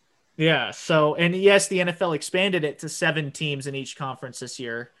spots. Yeah. So, and yes, the NFL expanded it to 7 teams in each conference this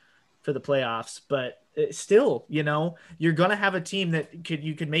year for the playoffs, but still, you know, you're going to have a team that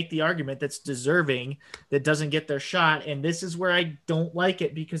you could make the argument that's deserving that doesn't get their shot. And this is where I don't like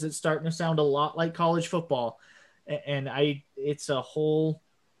it because it's starting to sound a lot like college football. And it's a whole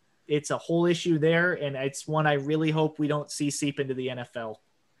issue there. And it's one I really hope we don't see seep into the NFL.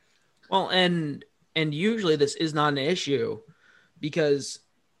 Well, and usually this is not an issue because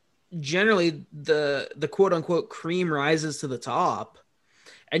generally the quote unquote cream rises to the top,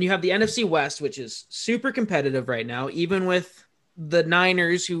 and you have the NFC West, which is super competitive right now, even with the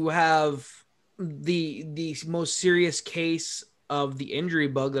Niners, who have the most serious case of the injury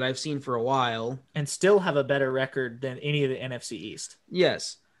bug that I've seen for a while, and still have a better record than any of the NFC East.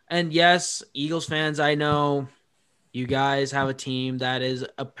 Yes. And yes, Eagles fans, I know you guys have a team that is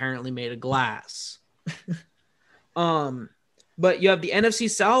apparently made of glass. But you have the NFC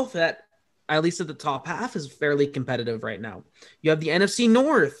South that, at least at the top half, is fairly competitive right now. You have the NFC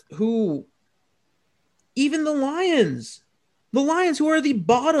North, who even the Lions who are the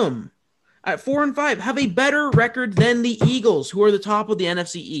bottom at 4-5 have a better record than the Eagles, who are the top of the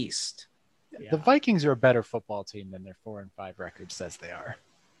NFC East. Yeah. The Vikings are a better football team than their 4-5 record says they are.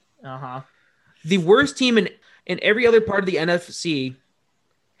 Uh-huh. The worst team in every other part of the NFC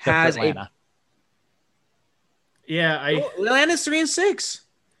has Atlanta. Atlanta's 3-6.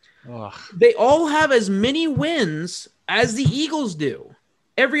 Ugh. They all have as many wins as the Eagles do.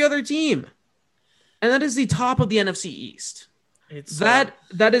 Every other team. And that is the top of the NFC East. It's That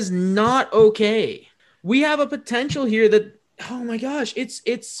is not okay. We have a potential here that, oh my gosh,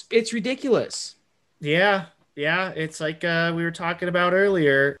 it's ridiculous. Yeah. It's like we were talking about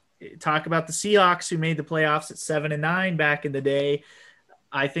earlier. Talk about the Seahawks who made the playoffs at 7-9 back in the day.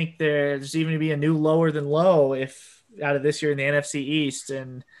 I think there's even to be a new lower than low if out of this year in the NFC East.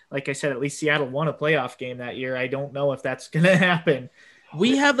 And like I said, at least Seattle won a playoff game that year. I don't know if that's going to happen.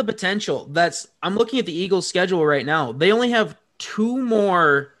 We have the potential. I'm looking at the Eagles' schedule right now. They only have 2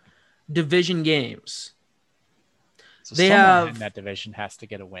 more division games. So They someone have- in that division has to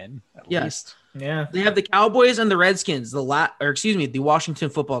get a win at Yes. least. Yeah. They have the Cowboys and the Redskins, the Washington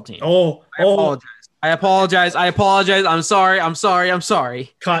football team. Oh, I apologize. I'm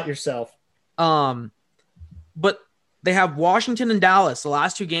sorry. Caught yourself. But they have Washington and Dallas, the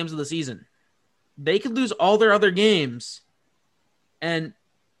last 2 games of the season. They could lose all their other games and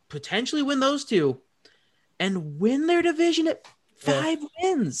potentially win those 2 and win their division at 5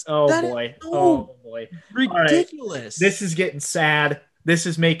 wins. Oh, That is boy. so Oh, boy. ridiculous. This is getting sad. This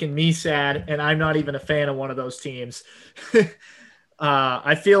is making me sad, and I'm not even a fan of one of those teams.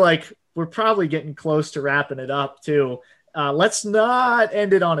 I feel like we're probably getting close to wrapping it up, too. Let's not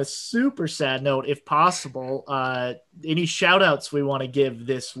end it on a super sad note, if possible. Any shout-outs we want to give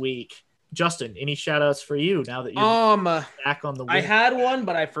this week? Justin, any shout-outs for you now that you're back on the win? I had one,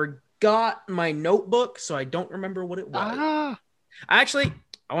 but I forgot my notebook, so I don't remember what it was. Actually,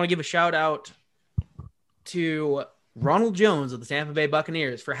 I want to give a shout-out to Ronald Jones of the Tampa Bay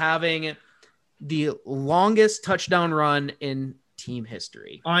Buccaneers for having the longest touchdown run in team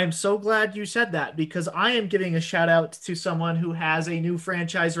history. I'm so glad you said that because I am giving a shout out to someone who has a new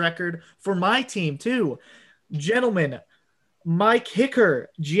franchise record for my team too. Gentlemen, my kicker,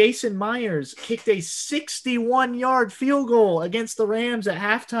 Jason Myers, kicked a 61-yard field goal against the Rams at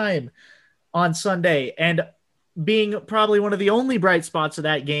halftime on Sunday. And being probably one of the only bright spots of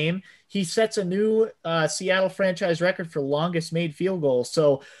that game, he sets a new Seattle franchise record for longest made field goal.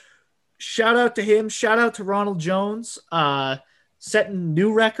 So shout out to him. Shout out to Ronald Jones. Setting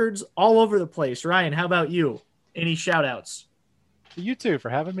new records all over the place. Ryan, how about you? Any shout outs? You too for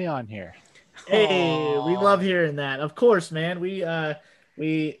having me on here. Hey, we love hearing that. Of course, man. We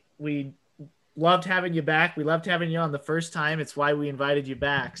loved having you back. We loved having you on the first time. It's why we invited you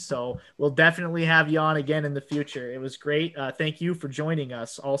back. So we'll definitely have you on again in the future. It was great. Thank you for joining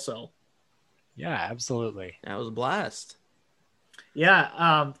us also. Yeah, absolutely. That was a blast.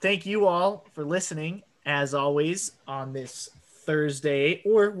 Yeah. Thank you all for listening, as always, on this Thursday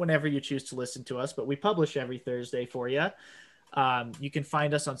or whenever you choose to listen to us. But we publish every Thursday for you. You can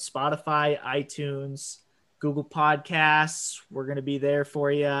find us on Spotify, iTunes, Google Podcasts. We're going to be there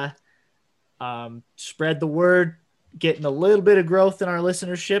for you. Spread the word, getting a little bit of growth in our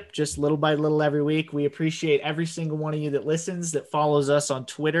listenership, just little by little every week. We appreciate every single one of you that listens, that follows us on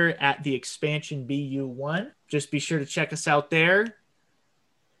Twitter at the Expansion BU1. Just be sure to check us out there.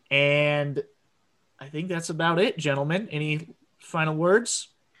 And I think that's about it, gentlemen. Any final words?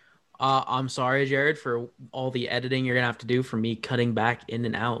 I'm sorry, Jared, for all the editing you're going to have to do for me cutting back in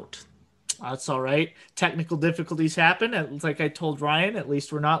and out. That's all right. Technical difficulties happen. Like I told Ryan, at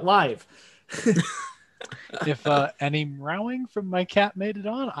least we're not live. If any meowing from my cat made it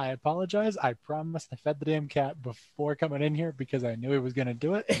on, I apologize. I promised I fed the damn cat before coming in here because I knew he was going to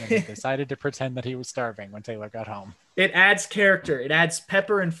do it, and then he decided to pretend that he was starving when Taylor got home. It adds character. It adds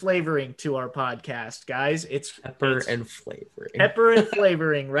pepper and flavoring to our podcast, guys. It's Pepper and flavoring. Pepper and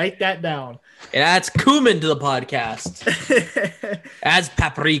flavoring. Write that down. It adds cumin to the podcast. Adds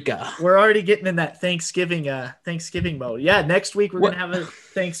paprika. We're already getting in that Thanksgiving mode. Yeah, next week we're going to have a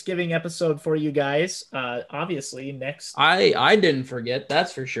Thanksgiving episode for you guys. Obviously, next. I didn't forget,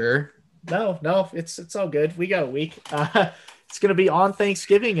 that's for sure. No, it's all good. We got a week. It's going to be on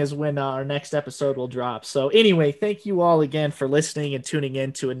Thanksgiving is when our next episode will drop. So anyway, thank you all again for listening and tuning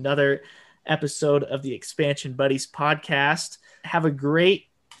in to another episode of the Expansion Buddies podcast. Have a great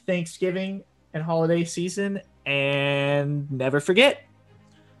Thanksgiving and holiday season, and never forget,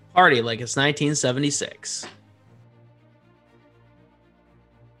 Party like it's 1976.